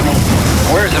do you need me?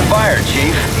 Where's the fire,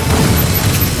 Chief?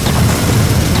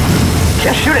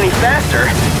 Can't shoot any faster.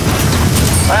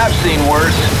 I've seen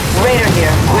worse. Raider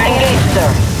here. We're engaged, sir.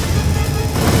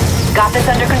 Got this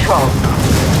under control.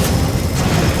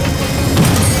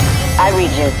 I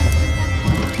read you.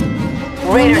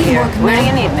 Raider here. Where do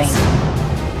you need me?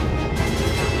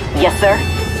 Yes, sir.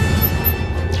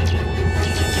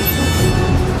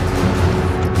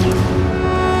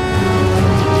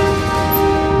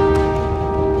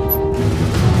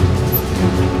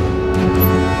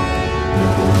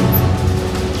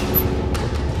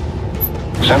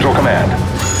 Central Command.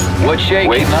 What's shaking?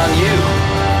 Waiting on you.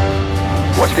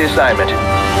 What's the assignment?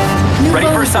 New Ready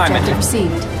for bonus assignment. objective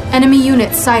received. Enemy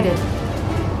units sighted.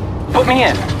 Put me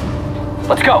in.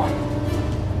 Let's go.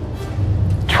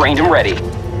 Trained and ready.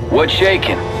 What's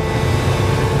shaking?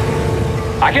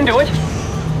 I can do it.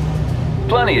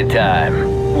 Plenty of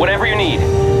time. Whatever you need.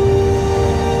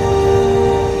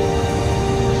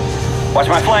 Watch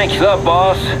my flank. What's up,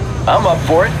 boss? I'm up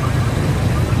for it.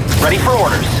 Ready for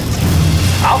orders.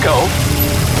 I'll go.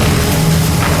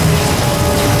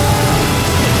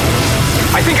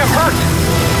 I think I'm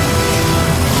hurt.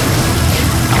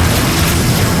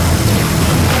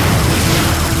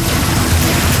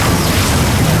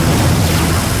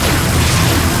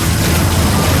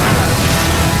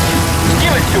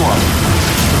 Give it to him.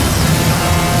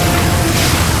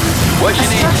 What you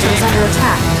need, Structure is Chief? under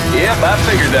attack. Yep, I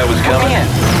figured that was Put coming. me in.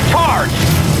 Charge!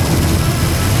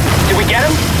 Did we get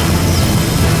him?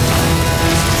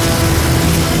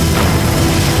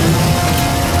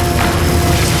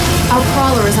 Our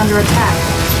crawler is under attack.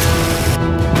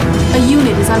 A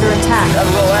unit is under attack. Got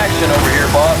a little action over here,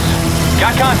 boss.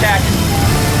 Got contact.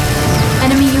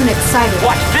 Enemy unit sighted.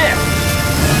 Watch this.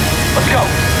 Let's go.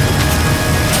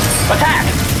 Attack.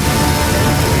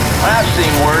 I've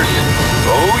seen worse.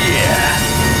 Oh, yeah.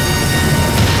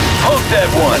 Poke that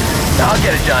one. I'll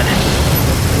get it done.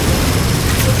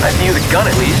 I view the gun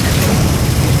at least.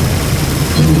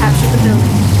 Capture the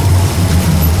building.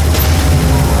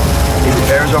 Need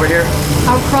repairs over here?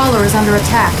 Our crawler is under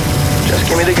attack. Just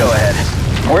give me the go-ahead.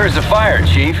 Where's the fire,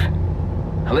 Chief?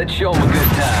 Let's show them a good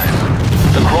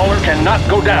time. The crawler cannot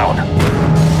go down.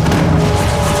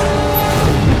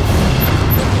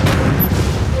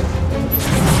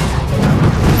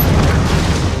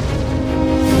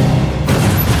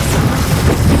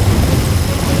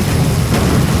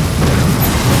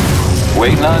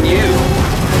 Waiting on you.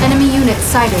 Enemy unit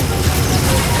sighted.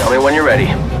 Tell me when you're ready.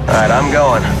 All right, I'm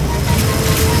going.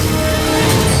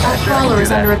 Our crawler is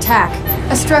under attack.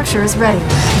 A structure is ready.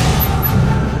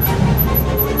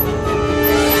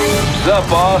 What's up,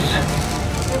 boss?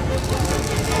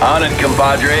 On it,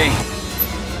 compadre.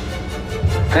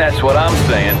 That's what I'm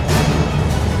saying.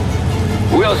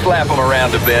 We'll slap them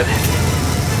around a bit.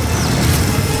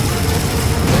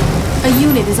 A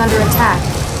unit is under attack.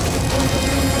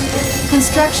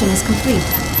 Construction is complete.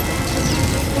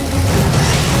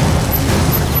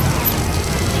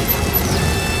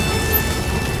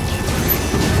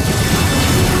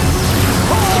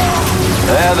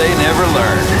 Well, they never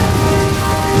learned.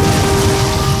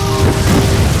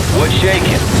 What's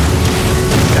shaking?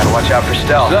 Gotta watch out for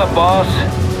stealth. What's up,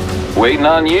 boss? Waiting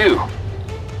on you.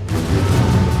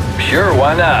 Sure,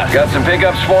 why not? Got some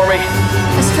pickups for me?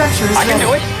 A structure is ready. I can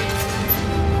do it.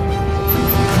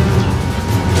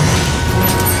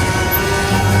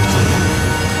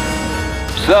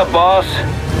 What's up, boss?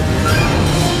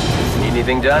 Need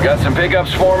anything done? Got some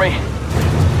pickups for me?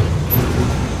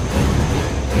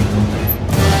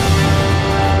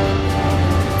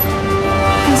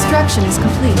 Construction is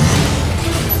complete.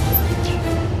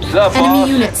 Sup, Enemy boss?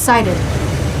 unit sighted.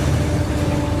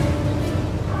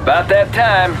 About that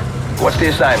time. What's the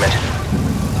assignment?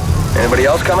 Anybody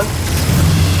else coming?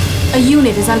 A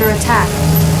unit is under attack.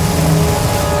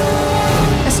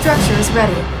 A structure is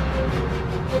ready.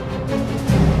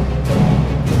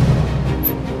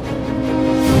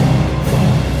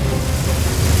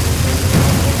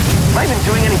 Am I even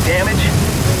doing any damage?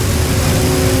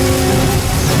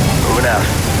 Moving out.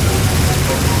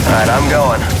 Alright, I'm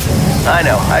going. I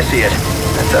know, I see it.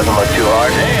 That doesn't look too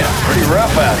hard. Damn, pretty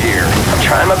rough out here. I'm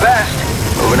trying my best.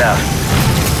 Moving out.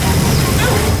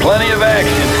 Plenty of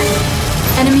action.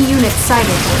 Enemy unit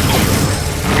sighted.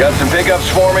 Got some pickups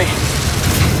for me?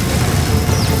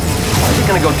 Why's it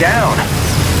gonna go down?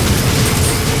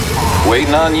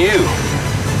 Waiting on you.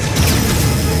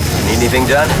 Need anything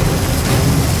done?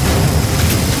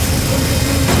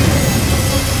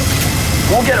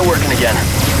 We'll get it working again.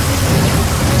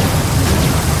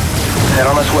 Head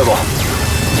on a swivel.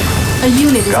 A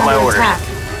unit is Got my under orders. attack.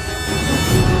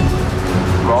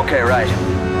 Okay, right.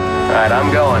 Alright,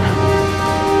 I'm going.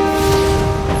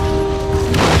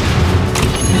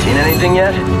 Seen anything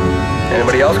yet?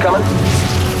 Anybody else coming?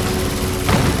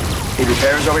 Need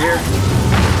repairs over here?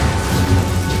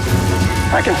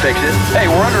 I can fix it. Hey,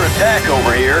 we're under attack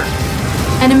over here.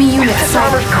 Enemy unit This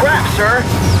sighted. armor's crap, sir.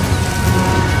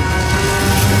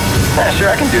 Yeah, sure,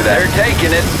 I can do that. They're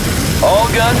taking it. All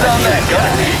guns on that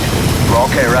gun.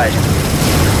 Okay, right.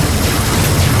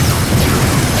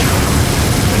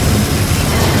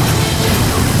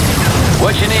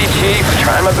 What you need, Chief? I'm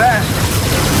trying my best.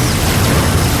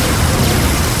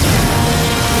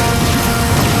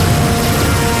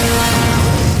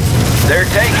 They're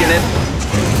taking it.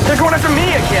 They're going after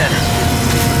me again.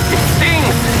 It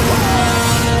stings.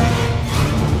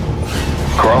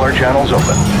 Crawler channels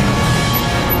open.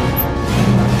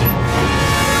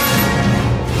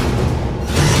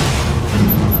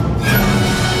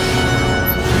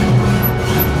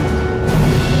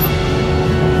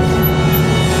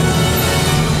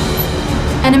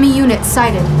 Enemy unit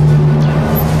sighted.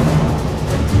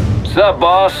 Sup,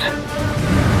 boss?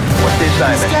 What's the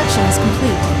assignment? Construction is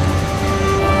complete.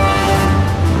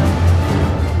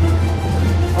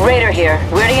 Raider here.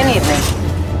 Where do you need me?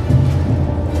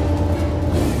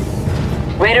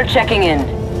 Raider checking in.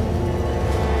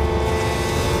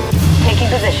 Taking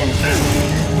position.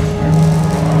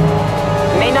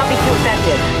 May not be too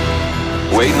effective.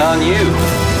 Waiting on you.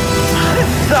 This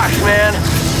sucks, man.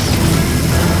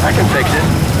 I can fix it.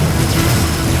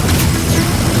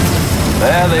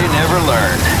 Well, they never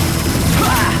learned.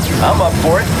 I'm up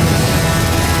for it.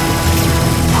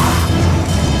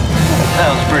 That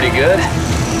sounds pretty good. I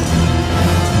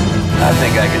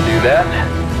think I can do that.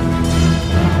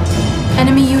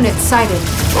 Enemy unit sighted.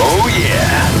 Oh,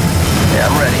 yeah. Yeah,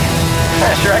 I'm ready.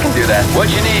 Yeah, sure, I can do that. What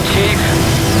you need, Chief?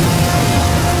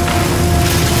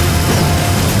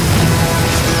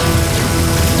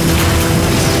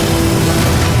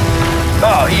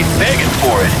 Oh, he's begging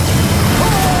for it.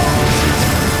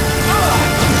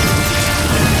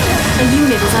 A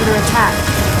unit is under attack.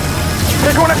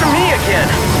 They're going after me again.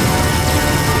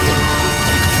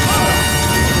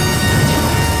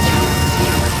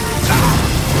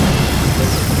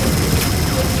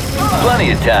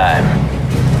 Plenty of time.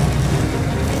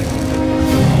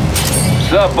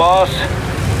 Sup, boss?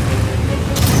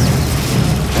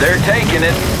 They're taking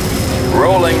it.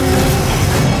 Rolling.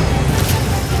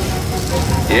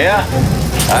 Yeah,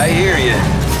 I hear you.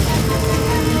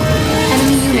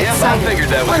 Enemy unit Yep, I sighted. figured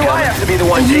that was coming. Why do I have to be the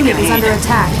one A taking unit is heat? under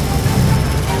attack.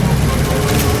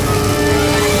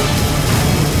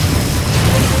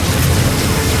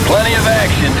 Plenty of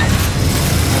action.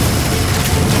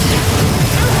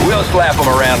 We'll slap him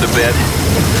around a bit.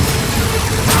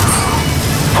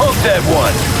 Poke that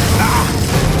one.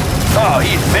 Oh,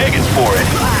 he's begging for it.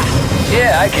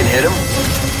 Yeah, I can hit him.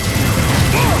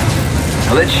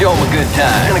 Let's show him a good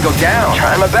time. He's gonna go down.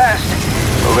 Trying my best.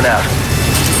 Moving out.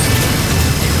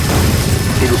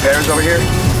 Need repairs over here?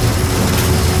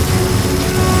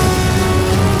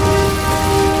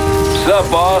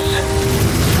 Sup, boss?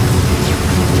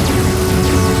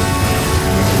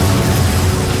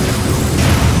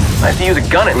 Nice to use a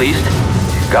gun at least.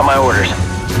 Got my orders.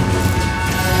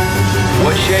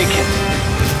 What's shaking?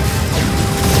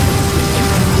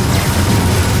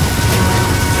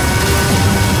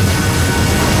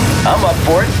 I'm up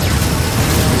for it.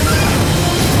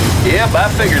 Yep, I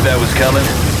figured that was coming.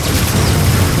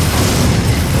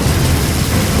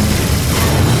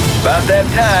 About that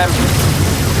time.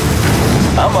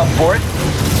 I'm up for it.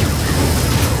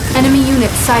 Enemy unit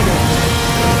sighted.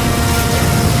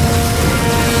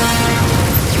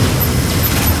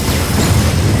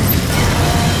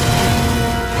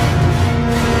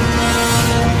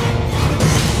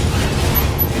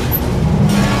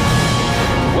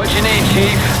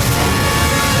 Chief.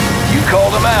 You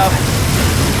called them out.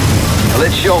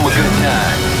 Let's show them a good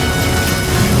time.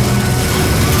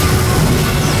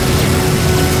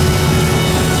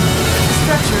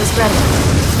 Structure is ready.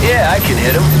 Yeah, I can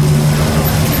hit him.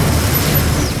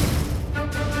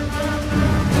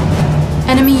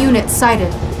 Enemy unit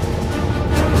sighted.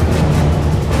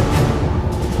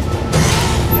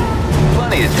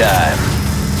 Plenty of time.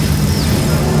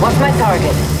 What's my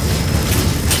target?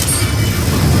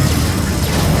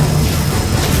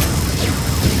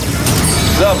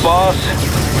 What's up, boss?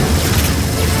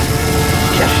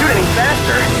 Can't shoot any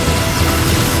faster.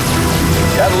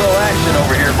 Got a little action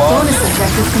over here, boss. Bonus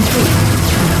objective complete.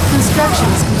 Construction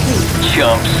is complete.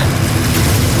 Chumps.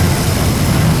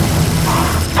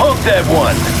 Pump that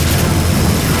one.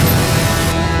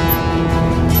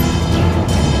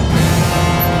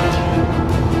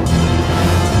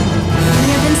 We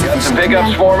have Got insufficient some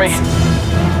pickups command for me? points.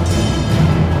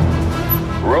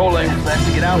 Rolling. It's nice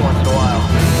to get out once in a while.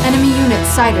 Enemy unit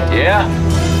sighted. Yeah?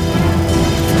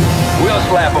 We'll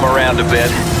slap them around a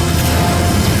bit.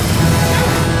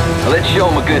 Let's show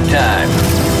them a good time.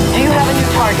 Do you have a new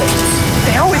target?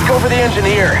 They always go for the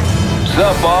engineer. What's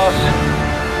up, boss?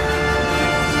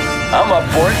 I'm up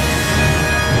for it.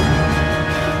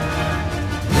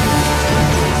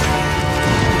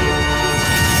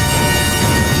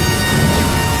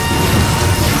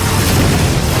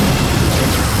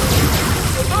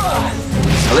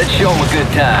 Let's show him a good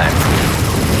time.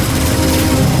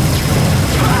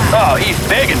 Oh, he's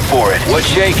begging for it. What's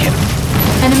shaking?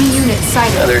 Enemy unit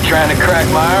sighted. They're trying to crack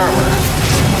my armor.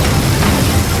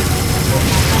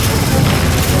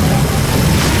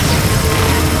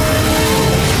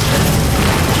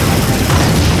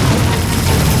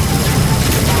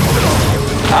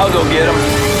 I'll go get him.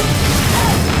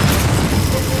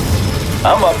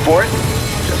 I'm up for it.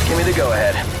 Just give me the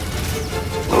go-ahead.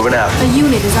 Moving out. A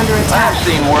unit is under attack. I've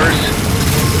seen worse.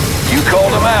 You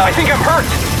called him out. I think I'm hurt.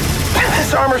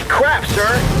 This armor's crap, sir.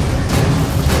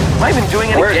 Am I even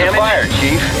doing any damage? Where's the fire,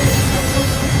 Chief?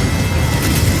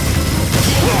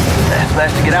 It's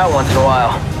nice to get out once in a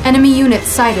while. Enemy unit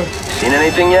sighted. Seen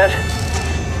anything yet?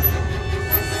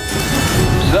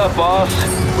 What's up, boss?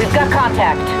 We've got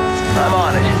contact. I'm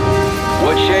on it.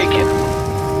 What's shaking?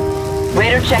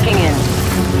 Raider checking in.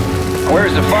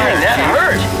 Where's the fire? That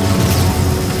hurt!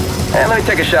 And let me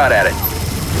take a shot at it.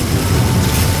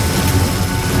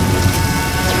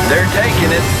 They're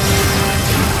taking it.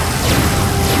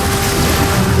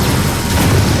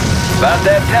 About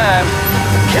that time.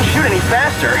 Can't shoot any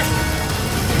faster.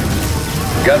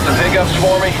 Got some pickups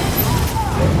for me?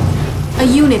 A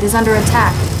unit is under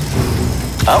attack.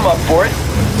 I'm up for it.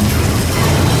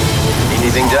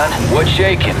 Anything done? What's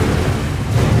shaking?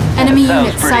 Enemy Sounds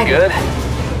unit pretty sighted. good.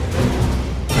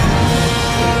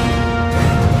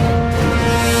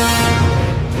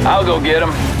 I'll go get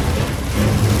him.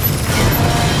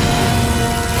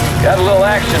 Got a little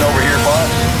action over here, boss.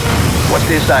 What's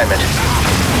the assignment?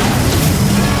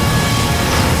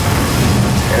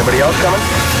 Anybody else coming?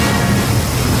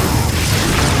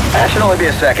 That should only be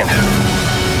a second.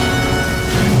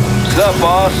 What's up,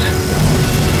 boss?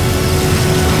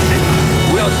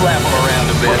 We'll slap him around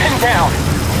a bit. We're pinned down.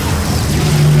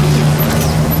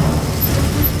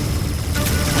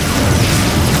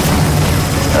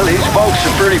 Well, these folks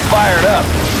are pretty fired up.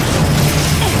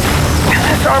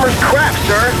 This armor's crap,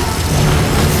 sir.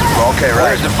 Okay,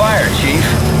 right. Where's the fire, Chief?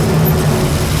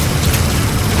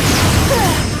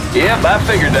 Yep, I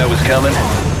figured that was coming.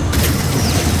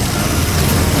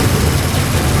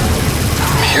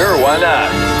 Sure, why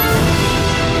not?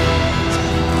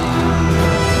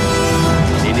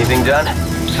 Need anything done?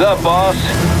 What's up, boss?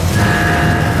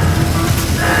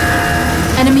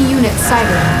 Enemy unit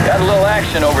sighted. Got a little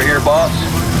action over here, boss.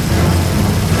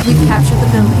 We've captured the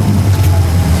building.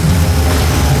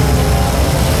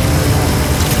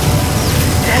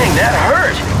 Dang, that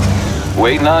hurt.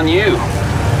 Waiting on you.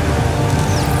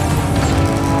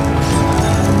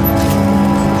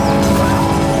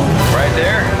 Right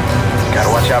there. Gotta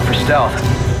watch out for stealth.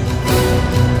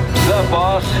 What's up,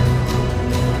 boss?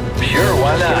 Sure,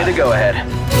 why not? Give me the go-ahead.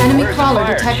 Enemy Where's crawler the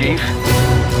fire, detected. Chief?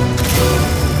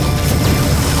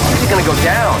 He's gonna go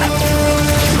down.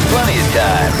 Plenty of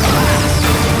time.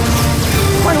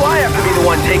 Why do I have to be the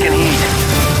one taking heat?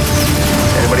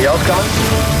 Anybody else coming?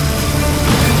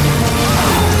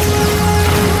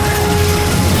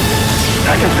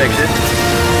 I can fix it.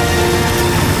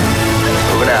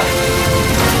 Moving out.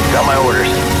 Got my orders.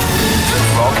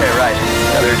 Okay, right.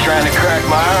 Now they're trying to crack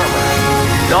my armor.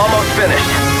 It's almost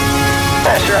finished.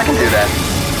 Yeah, sure, I can do that.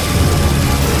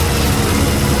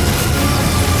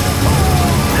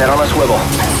 Head on a swivel.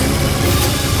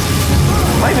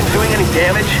 Am I even doing any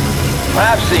damage?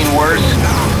 I've seen worse.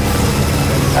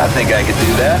 I think I could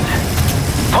do that.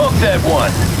 Poke that one!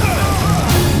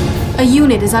 A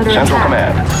unit is under Central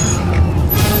attack. Command.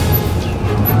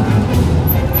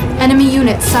 Enemy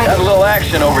unit sighted. Got a little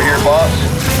action over here, boss.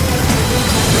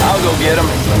 I'll go get him.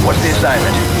 What's the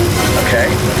assignment? Okay.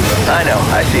 I know,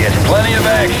 I see it. Plenty of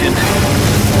action.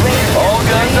 All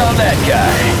guns on that guy.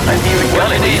 I need a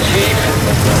gun in these, Chief.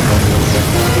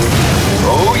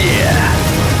 Oh, yeah.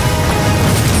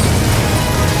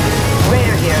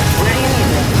 Raider here. Where do you need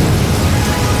me?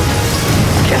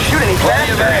 Can't shoot any faster.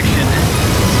 Plenty of action.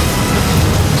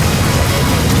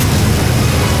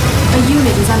 A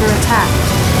unit is under attack.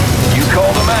 You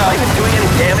called them out. Am I even doing any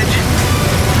damage?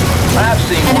 I've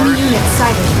seen Enemy worse. unit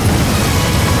sighted.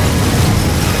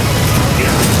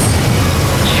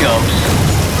 Chumps.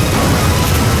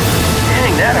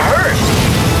 Dang, that hurt.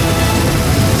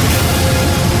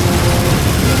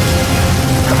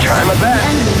 I'm trying my best.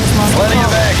 Plenty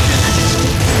of action.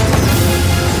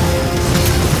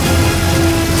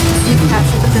 You've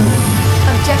captured the building.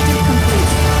 Objective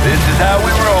complete. This is how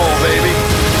we roll, baby.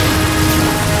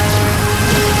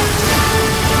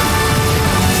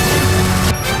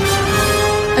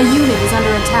 A unit is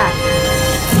under attack.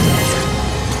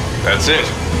 That's it.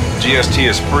 GST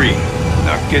is free.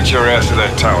 Now get your ass to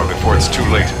that tower before it's too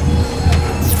late.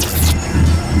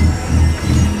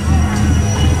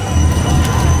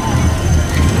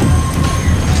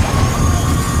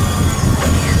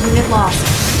 Unit lost.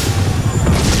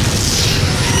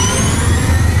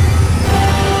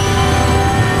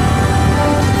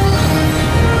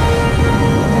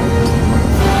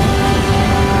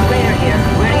 Raider here.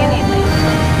 Where do you need me?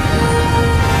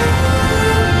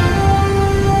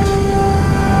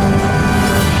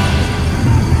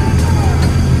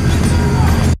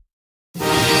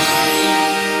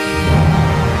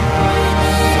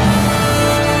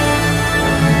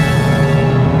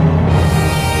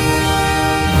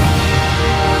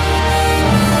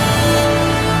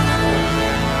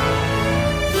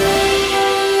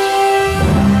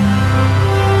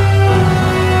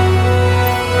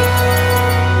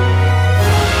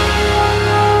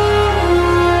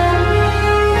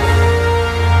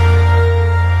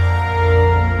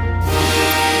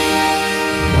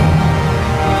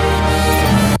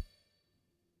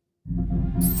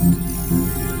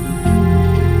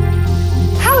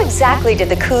 Exactly did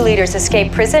the coup leaders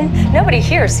escape prison? Nobody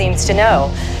here seems to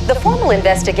know. The formal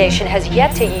investigation has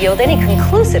yet to yield any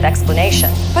conclusive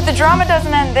explanation. But the drama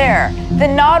doesn't end there. The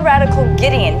Nod Radical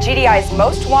Gideon, GDI's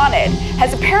most wanted,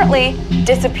 has apparently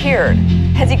disappeared.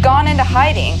 Has he gone into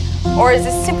hiding? Or is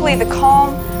this simply the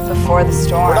calm before the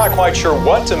storm? We're not quite sure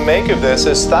what to make of this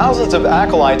as thousands of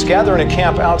acolytes gather in a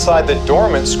camp outside the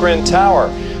dormant Skrin Tower.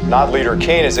 Nod leader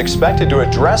Kane is expected to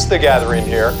address the gathering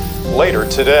here later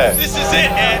today. This is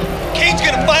it, Ed. Kane's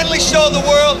gonna finally show the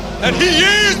world that he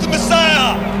is the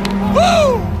Messiah!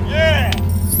 Woo! Yeah!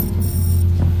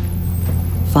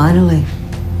 Finally.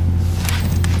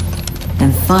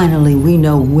 And finally we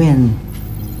know when,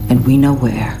 and we know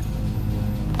where.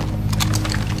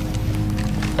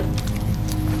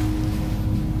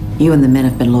 You and the men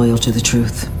have been loyal to the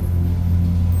truth.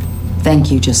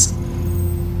 Thank you just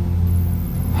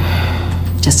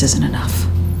isn't enough.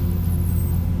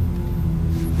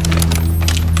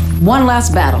 One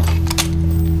last battle.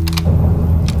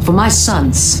 For my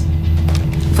sons.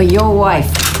 For your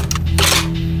wife.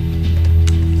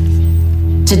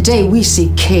 Today we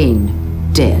see Kane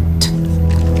dead.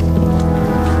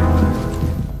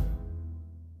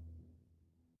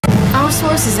 Our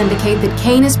sources indicate that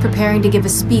Kane is preparing to give a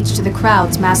speech to the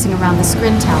crowds massing around the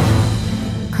Skrin Tower.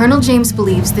 Colonel James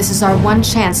believes this is our one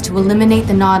chance to eliminate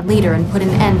the Nod leader and put an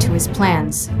end to his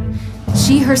plans.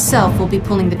 She herself will be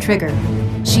pulling the trigger.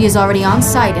 She is already on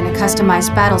site in a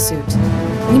customized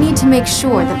battlesuit. We need to make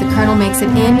sure that the Colonel makes it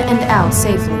in and out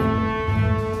safely.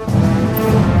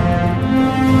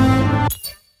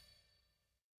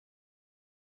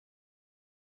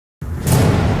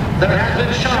 There have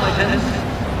been charlatans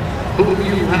whom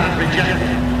you have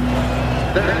rejected.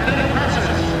 There have been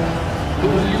oppressors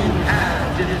whom you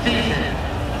have defeated.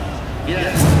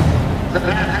 Yes, the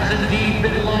path has indeed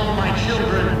been long, my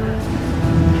children,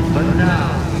 but now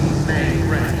you may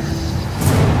rest.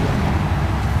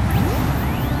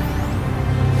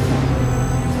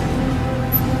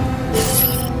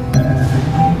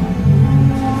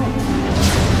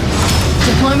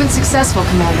 Deployment successful,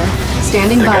 Commander.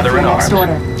 Standing by for your next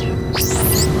order.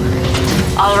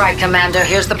 All right, Commander,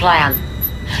 here's the plan.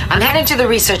 I'm heading to the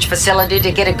research facility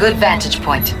to get a good vantage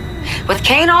point. With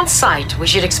Kane on site, we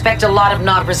should expect a lot of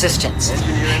Nod resistance.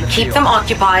 Keep them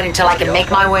occupied until I can make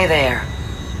my way there.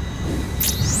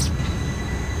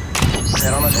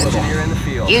 Head on a swivel. Engineer in the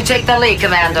field. You take the lead,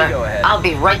 Commander. I'll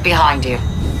be right behind you.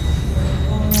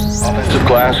 Offensive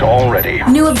class all ready.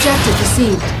 New objective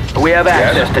received. We have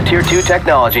access to Tier 2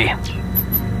 technology.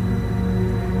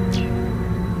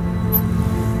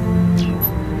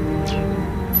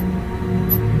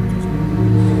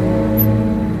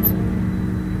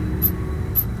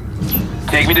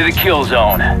 Take me to the kill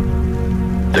zone.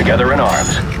 Together in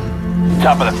arms.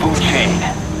 Top of the food chain.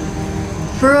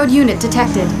 Burrowed unit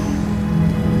detected.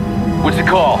 What's the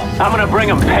call? I'm gonna bring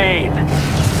him pain.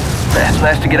 It's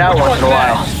nice to get out once in a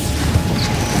while.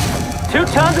 2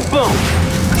 tons of boom.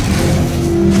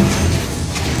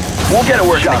 We'll get it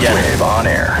working again. Shockwave on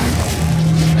air.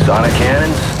 Sonic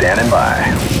cannon standing by.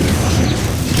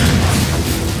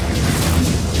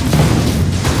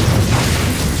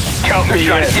 They're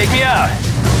trying to take me out.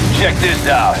 Check this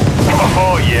out.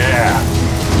 Oh, yeah.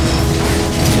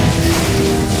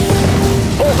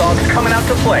 Bulldog's coming out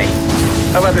to play.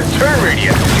 How about this turn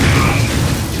radius?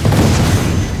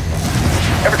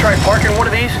 Ever tried parking one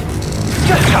of these?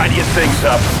 Just tidying things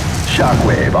up.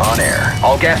 Shockwave on air.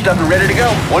 All gassed up and ready to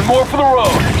go. One more for the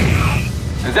road.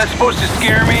 Is that supposed to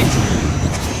scare me?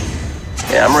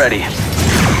 Yeah, I'm ready.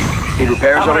 Need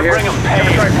repairs over here? Bring 'em pain.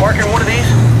 Ever tried parking one of these?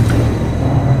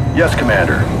 Yes,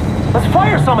 Commander. Let's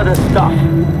fire some of this stuff.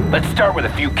 Let's start with a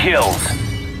few kills.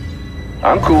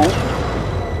 I'm cool.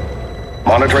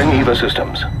 Monitoring EVA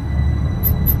systems.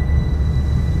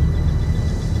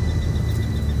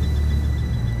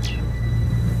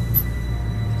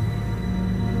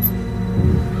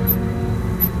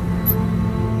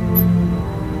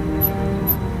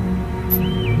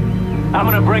 I'm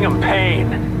gonna bring him pain.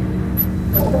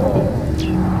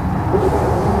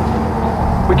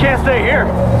 We can't stay here.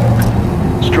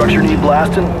 Structure need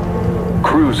blasting.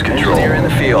 Cruise control. Engineer in the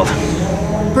field.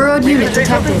 Burrowed unit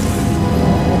detected.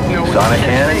 Sonic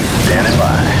cannon standing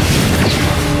by.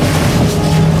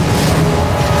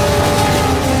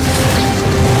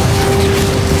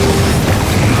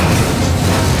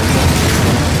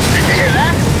 Did you hear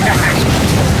that?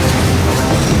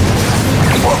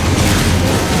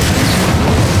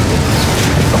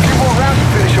 A few more rounds to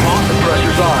finish him off. The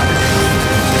pressure's on.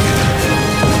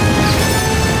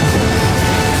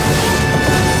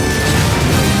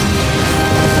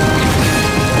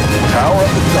 Power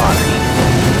up the Sonic.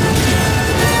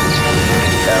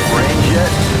 Have range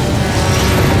yet?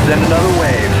 Send another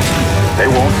wave. They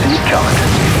won't see it coming.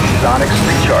 Sonic's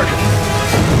recharging.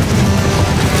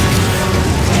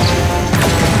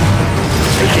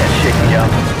 They can't shake me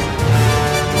up.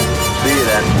 See you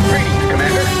then. Greetings,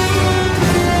 Commander.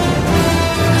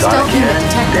 Stealth unit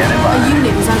detected. A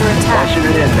unit is under attack. Launching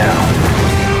it in now.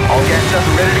 All gassed up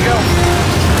and ready to go.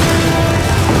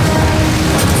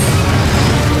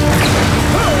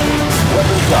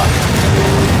 Weapons up.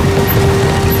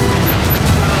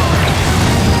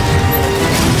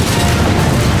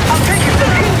 I'm taking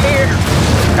some heat here.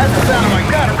 That's the sound of my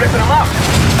gun ripping them up.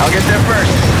 I'll get there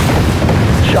first.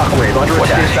 Shockwave under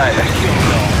What's the attack. assignment?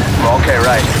 Okay,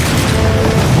 right.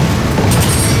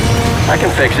 I can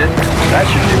fix it. That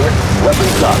should do it.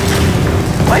 Weapons up.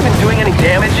 Am I even doing any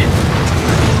damage?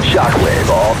 Shockwave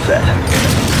all set.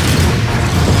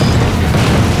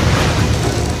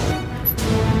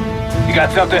 You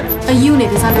got something? A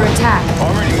unit is under attack.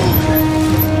 Already moving.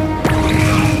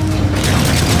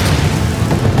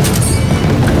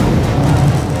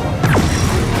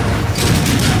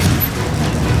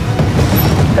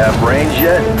 Have range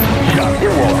yet? It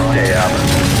won't stay up.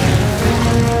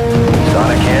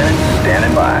 Sonic cannon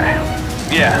standing by.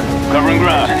 Yeah, covering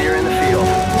ground. Engineer in the field.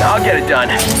 I'll get it done.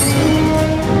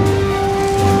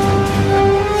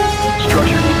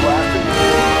 Structure blasted.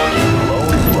 Low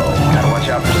and slow. Gotta watch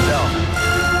out for stealth.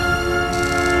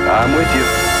 I'm with you.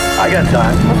 I got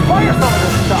time. Let's fire some of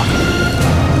this stuff.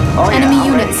 Oh, yeah, Enemy I'm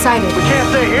unit ready. sighted. We can't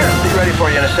stay here. Be ready for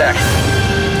you in a sec.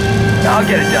 I'll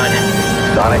get it done.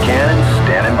 Sonic cannon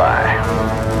standing by.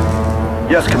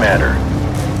 Yes, Commander.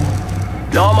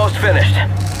 Almost finished.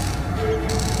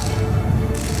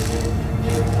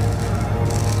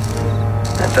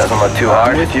 That doesn't look too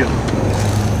hard. I'm with you.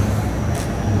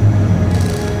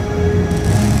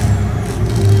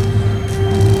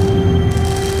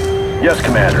 Yes,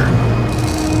 Commander.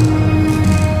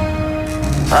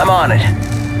 I'm on it.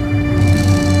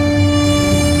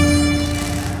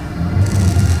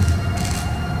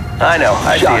 I know,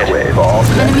 I see it. Shockwave all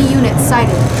set. Enemy unit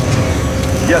sighted.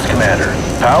 Yes, Commander.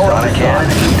 Power Sonic cannon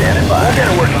standing by. We'll get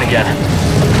it working again.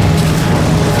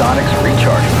 Sonic's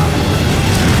recharging.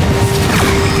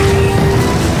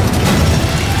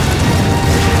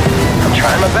 I'm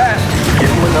trying my best. Give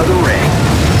him another ring.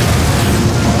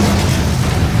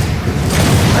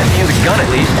 I view the gun at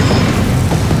least.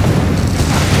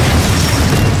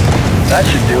 That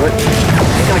should do it.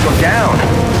 He's gonna go down.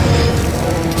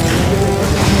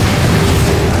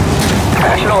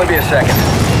 That should only be a second.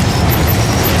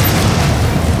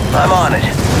 I'm on it.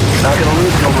 Not gonna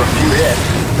lose it over a few hits.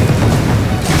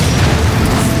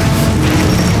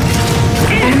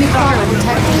 Enemy Clara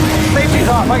detected. Safety's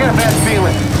off. I got a bad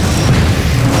feeling.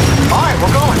 All right,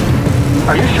 we're going.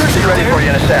 Are you sure? Be ready for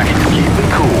you in a sec. Keep it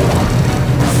cool.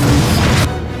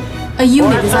 A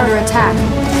unit is under attack.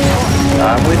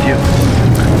 I'm with you.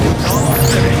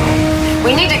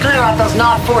 We need to clear out those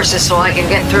Nod forces so I can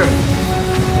get through.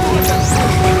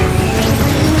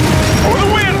 For the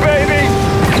win, baby!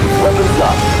 Weapons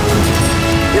up.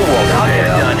 It won't get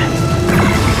it done.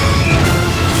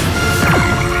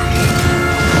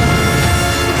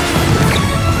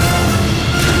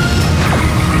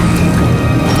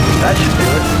 That should do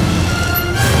it.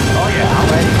 Oh yeah, I'm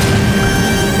ready.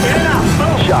 Get it out,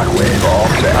 boom! Shockwave, all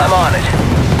set. I'm on it.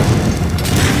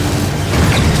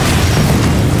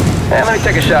 And let me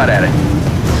take a shot at it.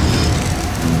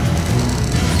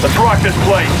 Let's rock this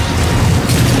place.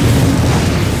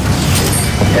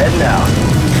 Heading out.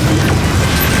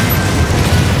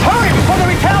 Hurry before they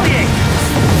retaliate!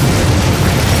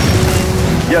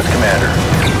 Yes, Commander.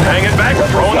 Hanging back,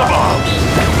 throwing the bombs.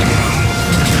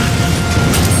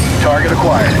 Target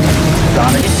acquired.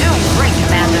 Sonic. You're doing great,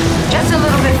 Commander. Just a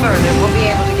little bit further, we'll be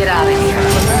able to get out of here.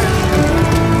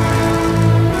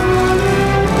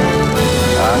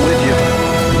 I'm with you.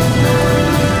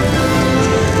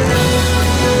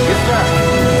 Yes, sir.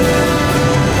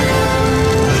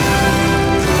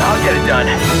 I'll get it done.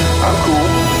 I'm cool.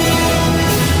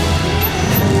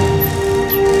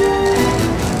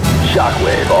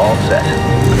 Shockwave all set.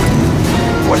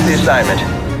 What's the assignment?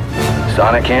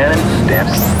 Sonic cannon,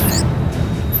 stamped.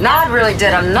 Nod really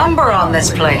did a number on this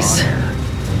place.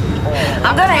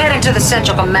 I'm gonna head into the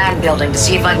Central Command building to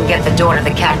see if I can get the door to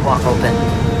the catwalk open.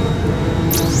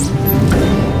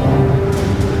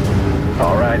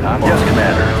 All right, I'm yes,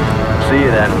 Commander. See you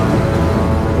then.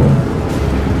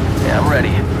 Yeah, I'm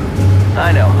ready.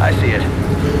 I know, I see it.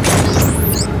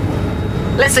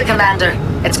 Listen, Commander.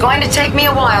 It's going to take me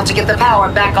a while to get the power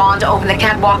back on to open the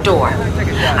catwalk door.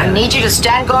 I need you to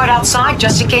stand guard outside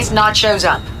just in case Nod shows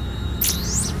up.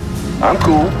 I'm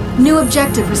cool. New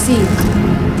objective received.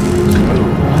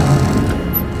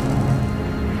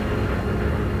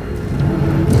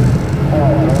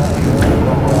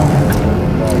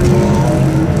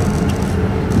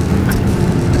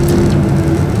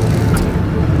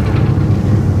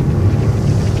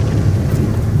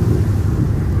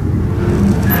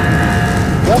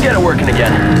 We'll get it working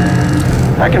again.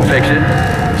 I can fix it.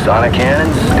 Sonic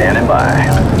cannon standing by.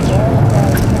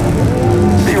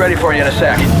 Be ready for you in a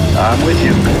sec. I'm with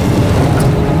you.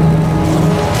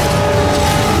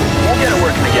 We'll get it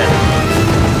working again.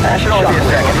 That should only be a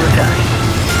second to attack.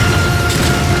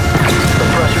 The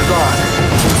pressure's on.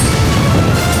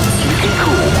 Keep it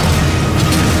cool.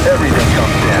 Everything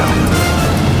comes down.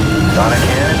 Sonic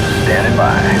cannon standing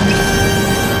by.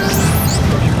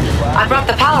 I brought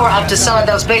the power up to some of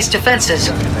those base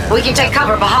defenses. We can take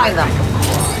cover behind them.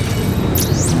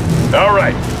 All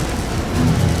right.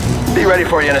 Be ready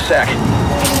for you in a sec.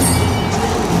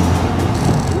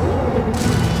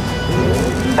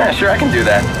 Sure, I can do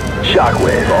that.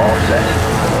 Shockwave all set.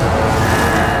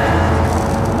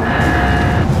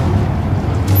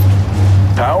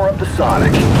 Power up the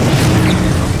Sonic.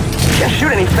 Can't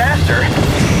shoot any faster.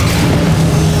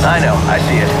 I know, I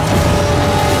see it.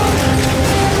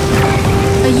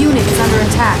 A unit is under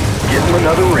attack. Give them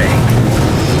another ring.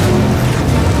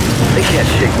 They can't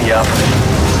shake me up.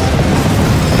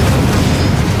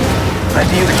 I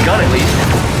see the gun at least.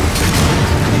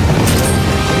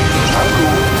 I'm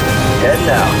cool. Heading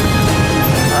out.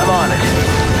 I'm on it.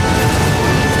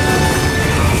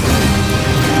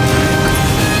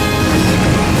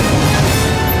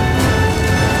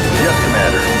 Yes,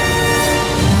 Commander.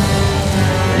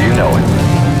 You know it.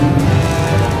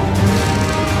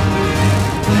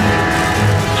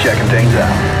 Checking things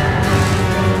out.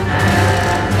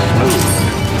 Smooth.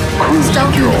 Cruise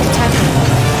Stealth control. unit detected.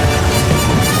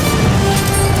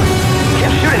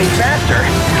 Can't shoot any faster.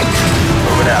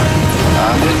 Move it out.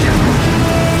 I'm with you.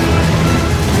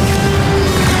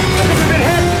 Been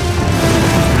hit.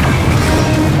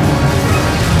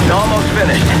 Almost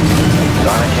finished.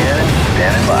 Sonic cannon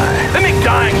standing by. They make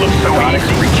dying look so Sonic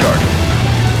easy. recharge.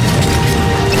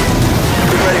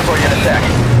 Be ready for you in a sec.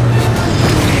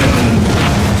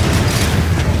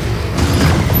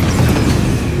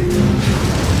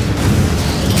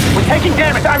 We're taking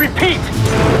damage, I repeat!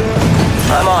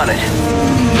 I'm on it.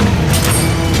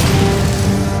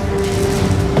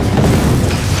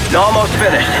 Almost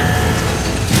finished.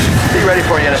 Be Be ready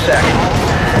for you in a sec.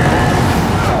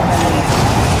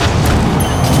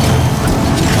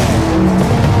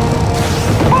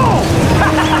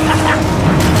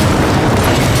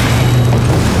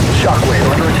 Shockwave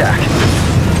under attack.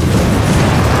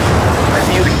 I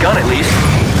can use a gun at least.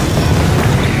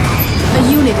 A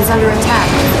unit is under attack.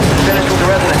 Finished with the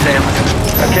resonance amp.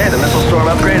 Okay, the missile storm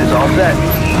upgrade is all set.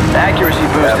 Accuracy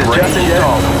boost is just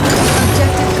installed.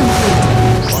 Objective complete.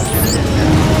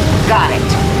 Got it.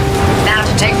 Now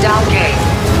to take down Kane.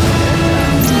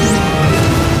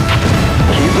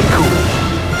 Keep it cool.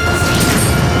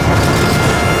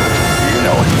 You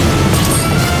know it.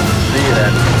 See you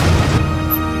then.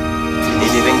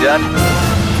 Need anything done?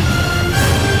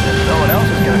 Someone else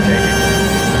is gonna take it.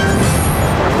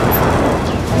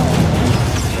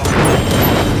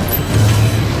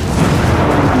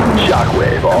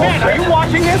 Shockwave, all Man, set. are you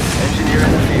watching this? Engineer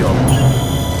in the field.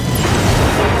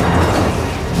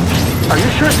 Are you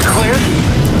sure it's clear?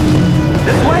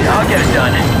 This way? I'll get it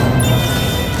done.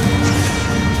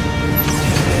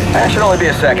 That should only be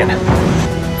a second.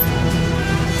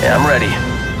 Yeah, I'm ready.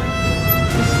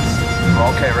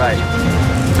 Okay, right.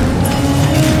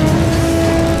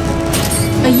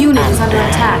 A unit is under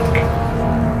attack.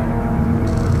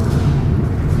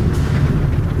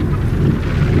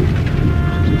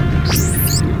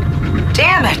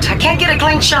 Damn it! I can't get a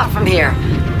clean shot from here.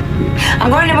 I'm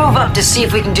going to move up to see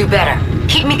if we can do better.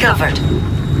 Keep me covered.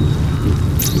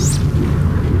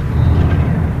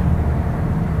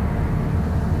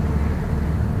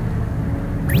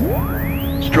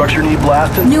 Structure need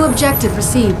blasting? New objective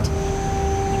received.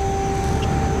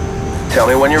 Tell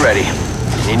me when you're ready.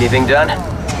 Need anything done?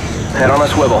 Head on a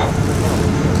swivel.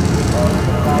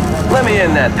 Let me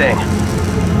in that thing.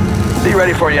 Be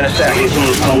ready for you in a sec.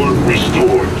 Palace power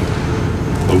restored.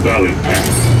 A valid path.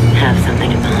 Have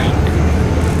something in mind.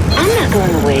 I'm not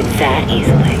going away that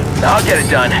easily. I'll get it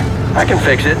done. I can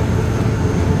fix it.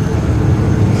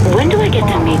 When do I get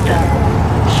to meet them?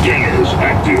 Scanners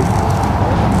active.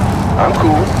 I'm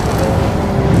cool.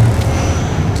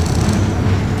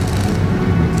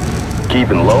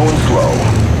 Keeping low and slow.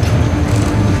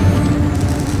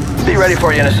 Be ready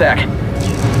for you in a sec.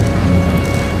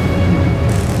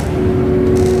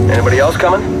 Anybody else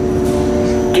coming?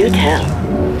 Do tell.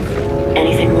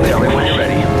 Anything worth Tell me when you're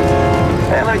ready.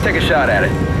 And let me take a shot at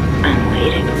it. I'm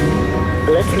waiting.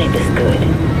 Let's make this good.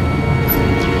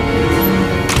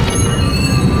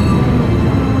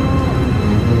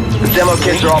 The demo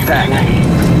kits are all packed.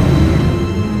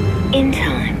 In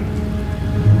time.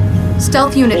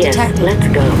 Stealth unit Yes, detected. let's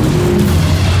go.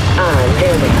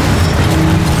 There we are.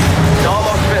 It's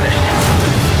almost finished.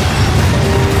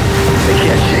 They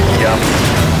can't shake me up.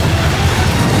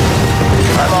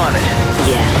 I'm on it.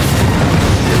 Yes.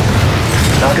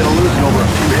 Not gonna lose it over a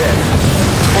few hits.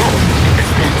 That was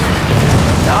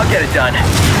expensive. I'll get it done.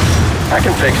 I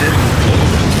can fix it.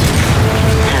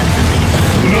 Have something.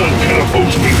 None can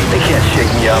oppose me. They can't shake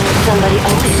me up. Somebody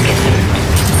always gets hurt.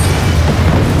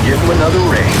 Give them another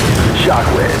ring.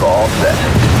 Shockwave, all set.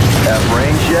 Have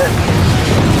range yet?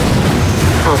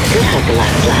 I'll still have the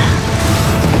last laugh.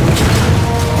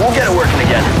 We'll get it working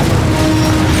again.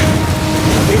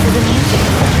 This is amusing.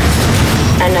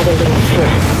 Another little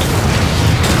friend.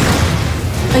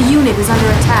 A unit is under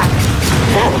attack.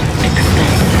 That was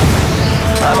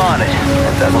expensive. I'm on it.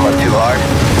 That doesn't look too hard.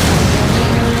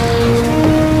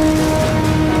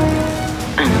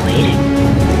 I'm waiting.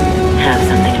 Have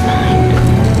something in mind.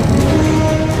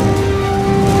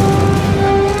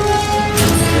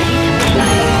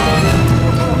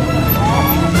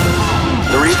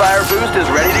 The refire boost is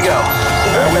ready to go.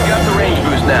 We've got the range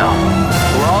boost now.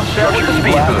 We're all set with the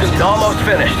speed boost. It's almost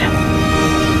finished.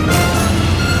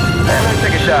 And let's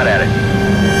take a shot at it.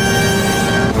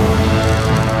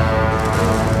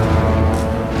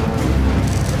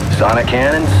 Sonic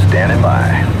cannons standing by.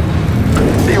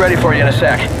 Be ready for you in a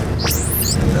sec.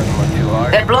 Doesn't look too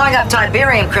hard. They're blowing up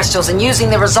Tiberium crystals and using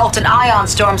the resultant ion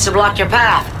storms to block your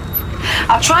path.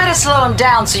 I'll try to slow them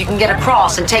down so you can get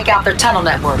across and take out their tunnel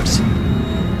networks.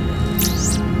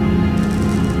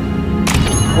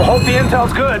 We'll hope the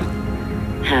intel's good.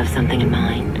 Have something in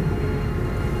mind.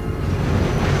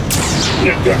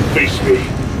 Let them face me.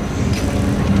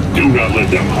 Do not let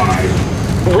them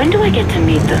hide. When do I get to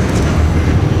meet them?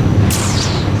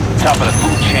 Top of the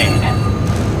food chain.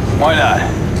 Why not?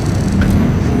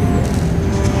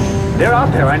 They're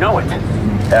out there, I know it.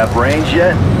 Have range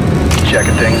yet?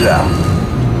 Checking things out.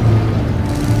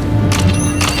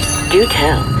 Do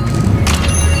tell.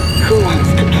 Who wants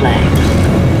to play?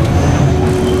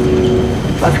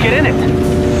 Let's get in it.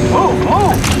 Move,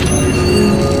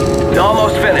 move!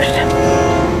 Almost finished.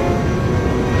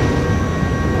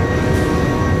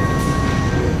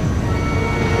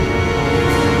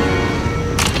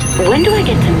 When do I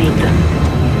get to meet them?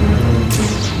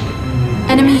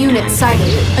 Enemy unit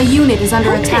sighted. A unit is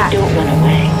under attack. Don't run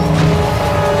away.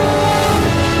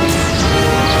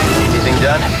 Anything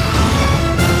done?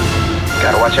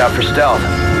 Gotta watch out for stealth.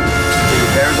 Any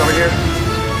repairs over here?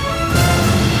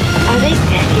 Are they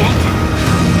dead yet?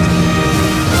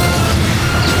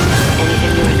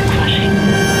 Anything worth crushing?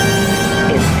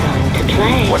 It's time to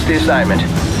play. What's the assignment?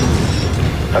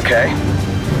 Okay.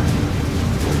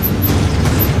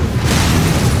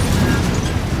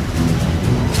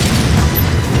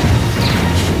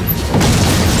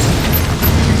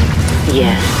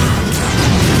 Yes.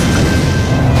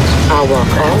 I'll walk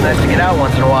all. Nice to get out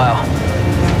once in a while.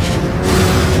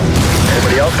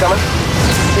 Anybody else coming?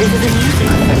 This is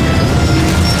amusing.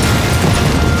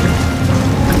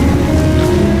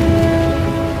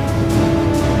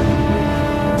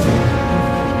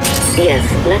 Yes,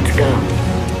 let's go.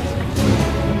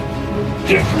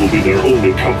 Death will be their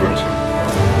only comfort.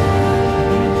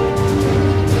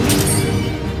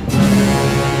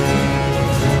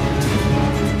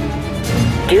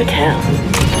 Do tell.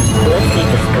 Let's make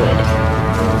this good.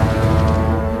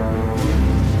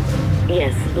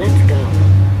 Yes, let's go.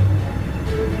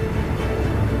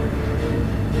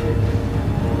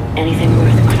 Anything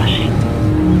worth crushing?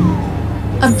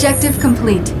 Objective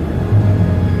complete.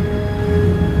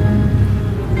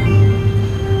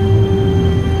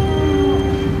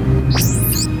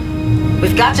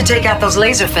 We've got to take out those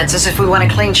laser fences if we want a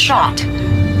clean shot.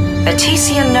 The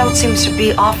TCN node seems to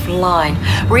be offline.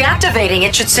 Reactivating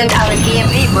it should send out an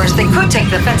EMP burst that could take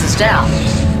the fences down.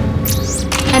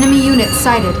 Enemy unit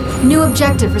sighted. New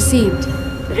objective received.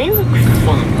 They look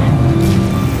fun.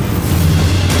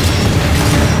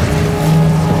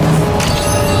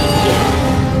 Yeah.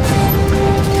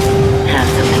 Have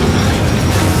something in mind.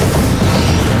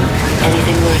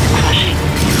 Anything worth crushing?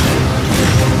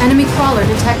 Enemy crawler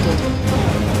detected.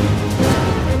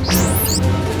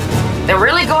 They're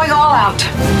really going all out.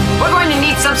 We're going to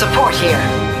need some support here.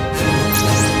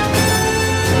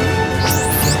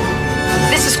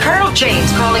 This is Colonel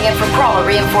James calling in for crawler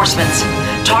reinforcements.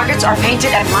 Targets are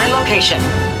painted at my location.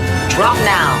 Drop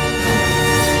now.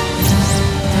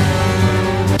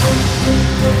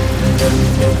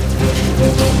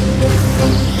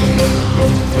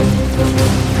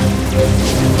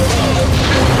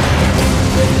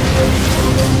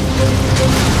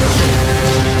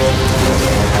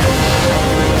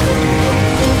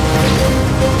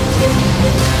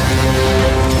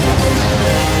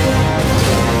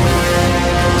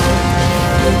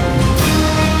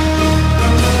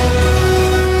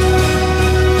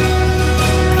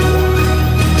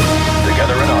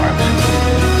 Together in arms.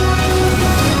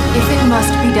 If it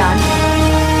must be done.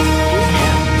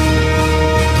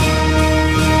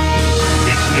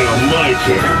 It's now my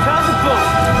turn.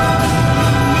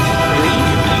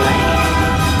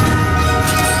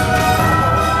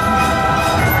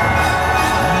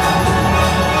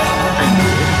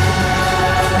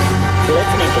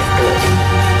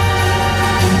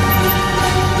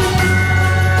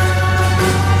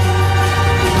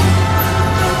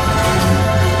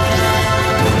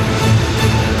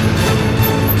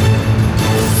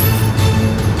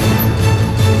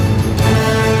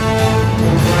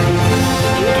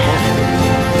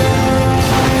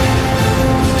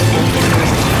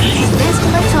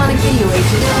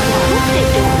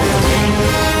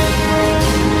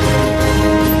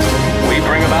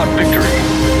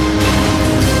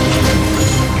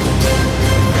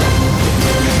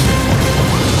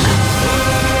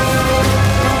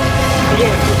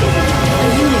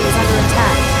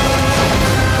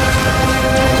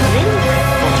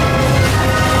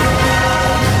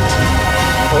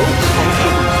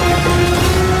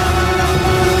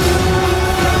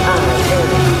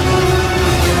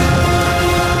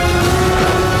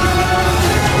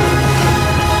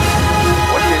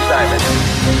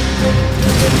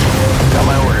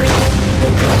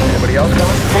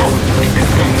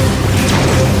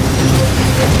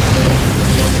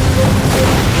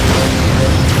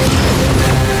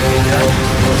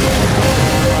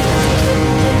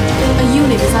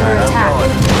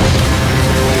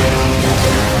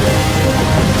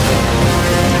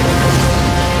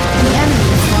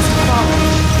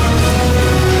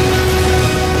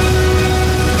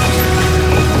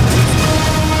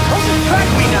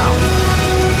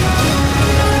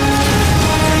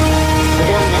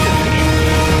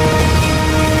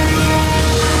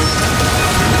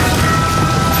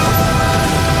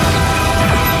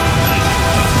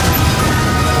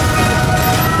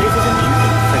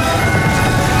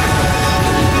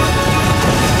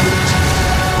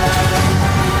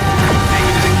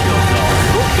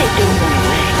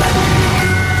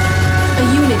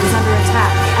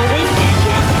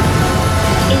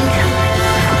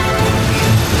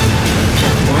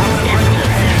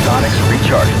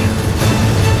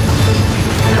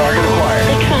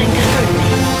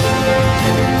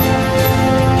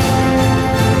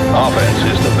 offense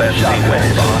is the best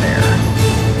defense. On air.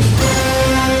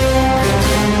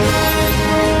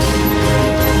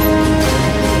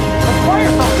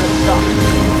 Fire some of this stuff.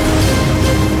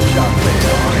 Shockwave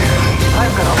on air.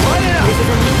 I'm gonna light it up. This is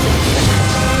a music.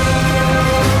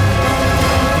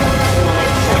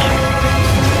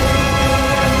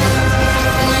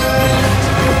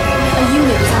 A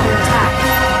unit is under attack.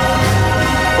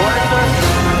 Order, sir.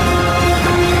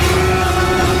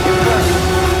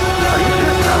 Are you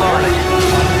sure it's not on it?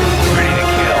 Ready to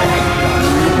kill.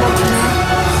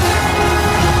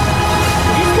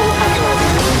 Disco Upload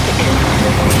needs to end.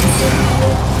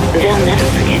 They'll never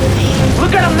forget me.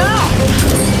 Look at him now!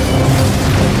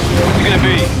 What's he gonna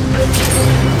be?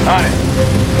 On it.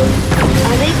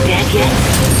 Are they dead yet?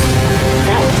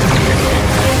 That was perfect.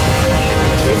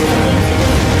 This is music.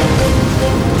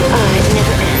 It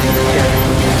never ends.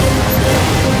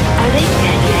 Are they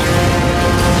dead yet?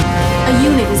 A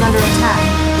unit is under attack.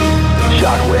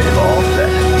 Shockwave all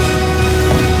set.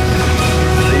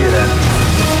 See you then.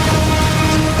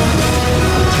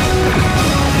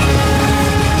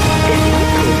 This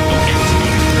looks interesting.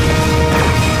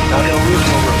 Now he'll reach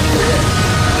over here.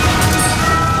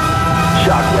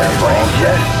 Shockwave all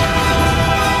set.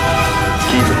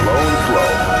 Keep it low and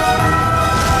slow.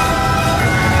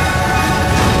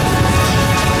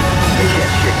 They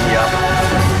can't shake me up.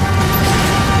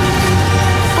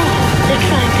 Oh, they're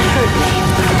trying to hurt me.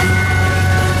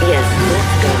 Yes,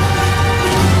 let's go.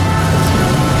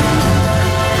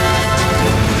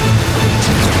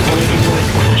 Anything worth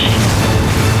crushing.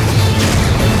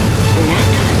 Nap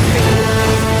time for you.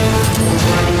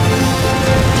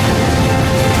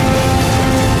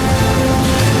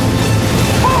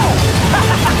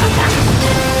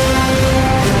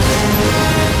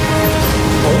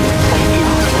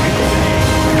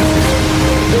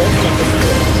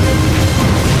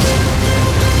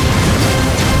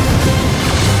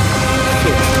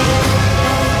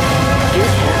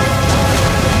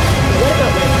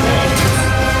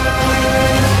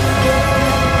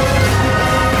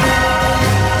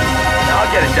 I'll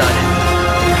get it done.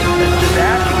 It's just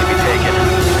asking to be taken.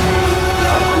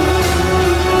 I'm cool.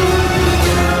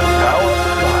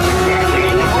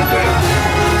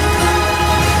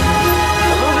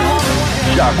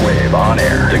 Shockwave on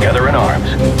air. Together in arms.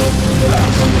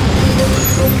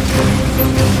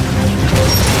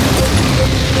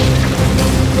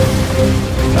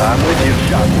 I'm with you,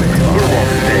 Shockwave. You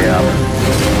won't stay up.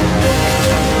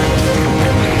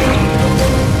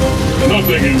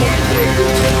 Nothing in my way.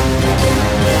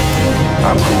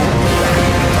 I'm cool.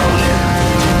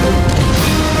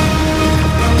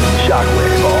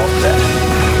 Shockwave all set.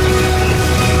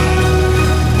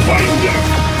 Find out.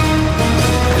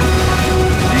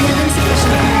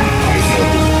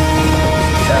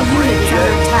 F-Ray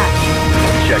jet.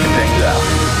 Checking things out.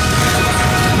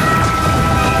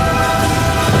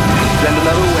 Send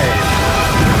another wave.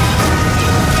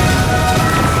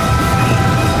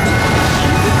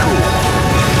 Keep it cool.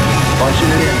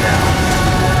 Punching it in now.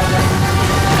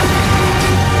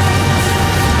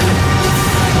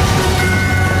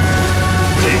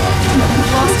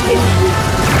 Lost it.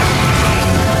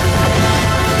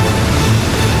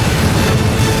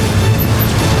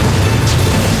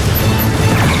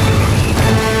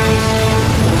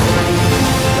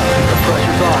 The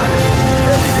pressure's on.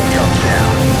 Everything comes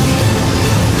down.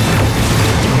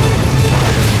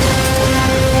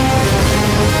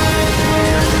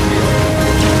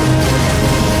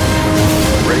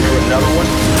 Ready for another one?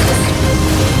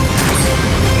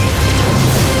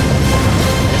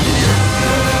 Engineer.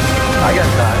 I got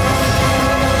time.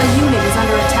 A unit is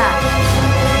under attack.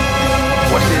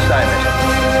 What's the assignment?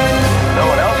 No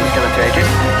one else is gonna take it.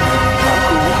 I'm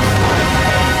cool.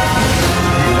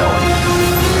 You know it.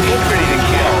 Get ready to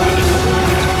kill.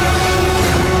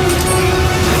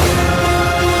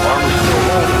 Armor's still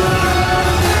loaded.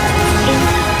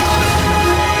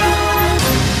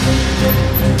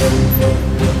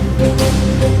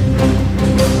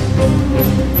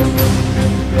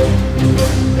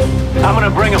 I'm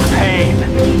gonna bring him pain.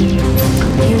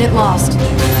 Unit lost.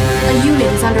 A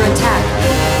unit is under attack.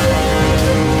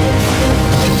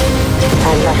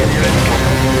 I love it.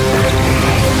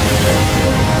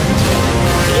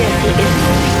 Yes, he is.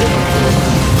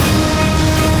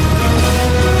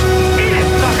 Eat it,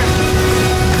 sucker!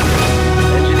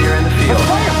 Engineer in the field.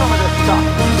 Fire some of this stuff.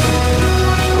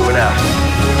 Moving out.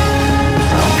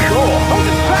 Oh, cool. Don't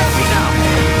distract me now.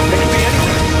 They can be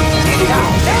anywhere. Now.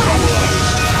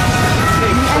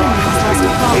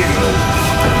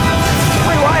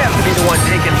 Why do I have to be the one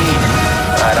taking heat?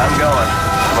 Alright, I'm going.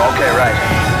 Okay, right.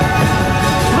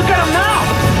 Look at him now!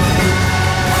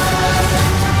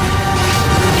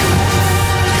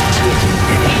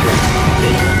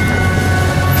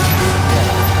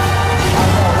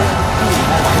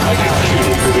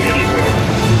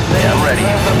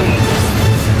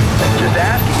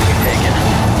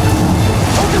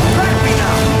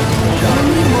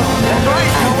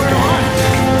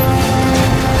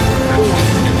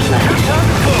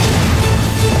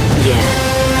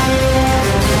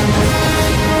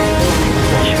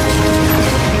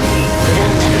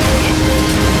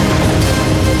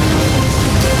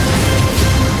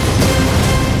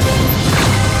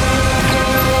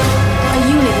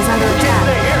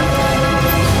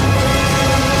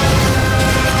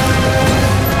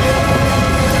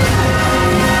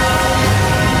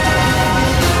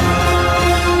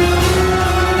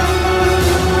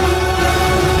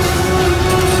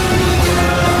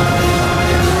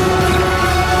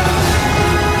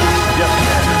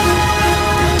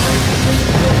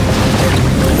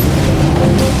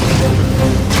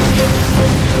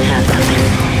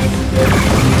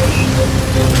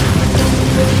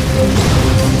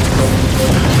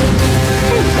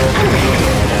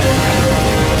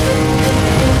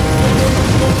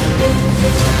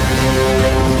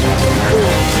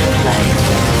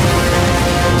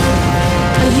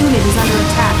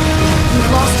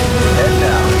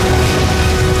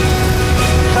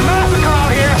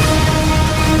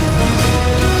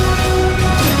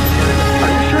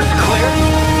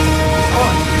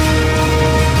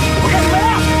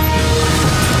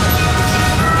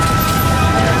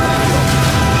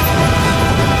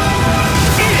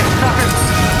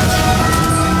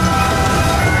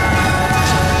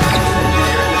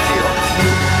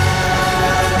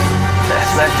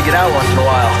 to get out once in a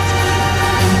while.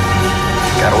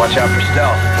 Gotta watch out for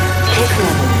stealth. Take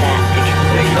more than that to kill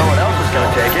me. No one else is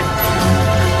gonna take it.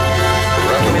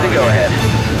 Give me the go-ahead.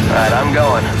 Alright, I'm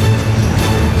going.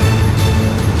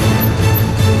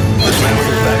 This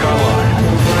mammoth is back online.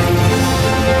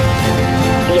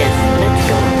 Yes, let's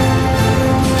go.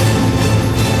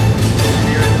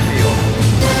 Steer in the field.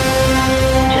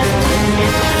 Just one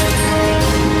step closer.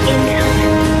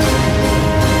 Incoming.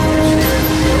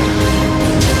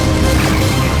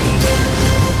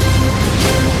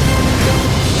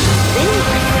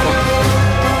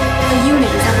 A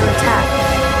unit is under attack.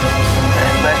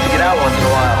 It's nice to get out once in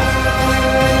a while.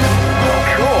 Oh,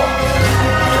 cool.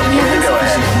 Just give me the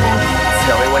go-ahead.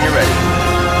 Tell me when you're ready.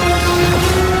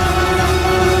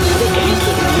 We can't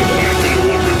keep you there.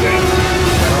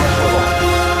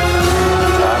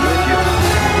 I'm with you.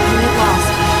 Unit lost.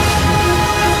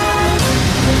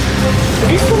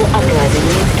 This little uprising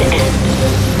needs to end.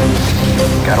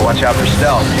 Gotta watch out for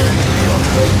stealth.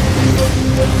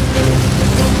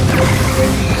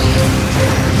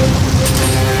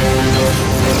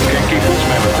 Can't keep this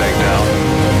mammoth thing down.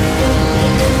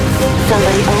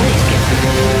 Somebody always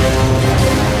gets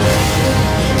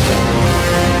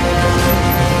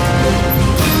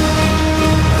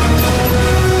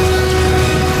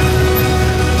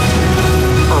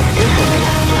I'll still have the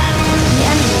last laugh. The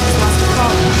enemy has lost a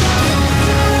column.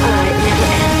 It never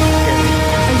ends, does it?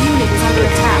 A unit is under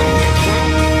attack.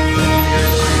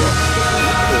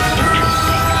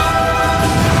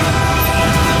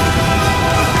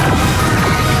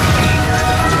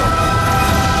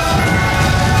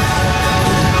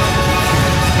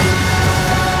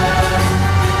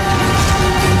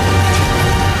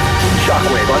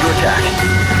 Shockwave under attack.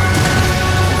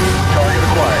 Target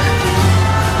acquired.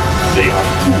 They are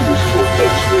fools to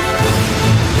oppose me.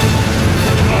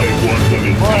 I want them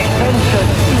in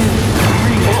power.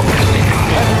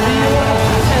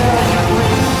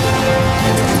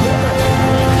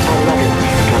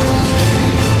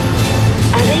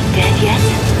 Are they dead yet?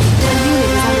 A unit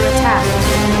is under attack.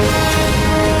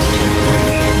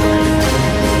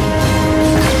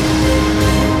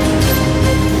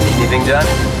 Anything done?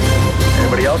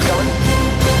 Anybody else coming?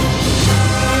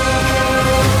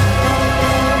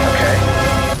 Okay.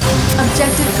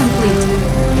 Objective complete.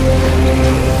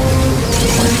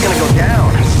 It's gonna go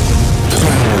down.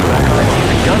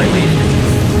 Gun at least.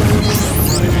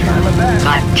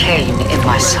 I've Kane in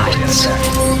my sights. No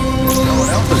one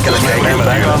else is gonna take it. Mammoth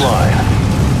back online.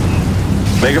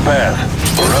 Make a path.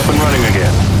 We're up and running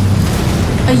again.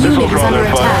 A This will unit is draw under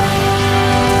their fire. attack.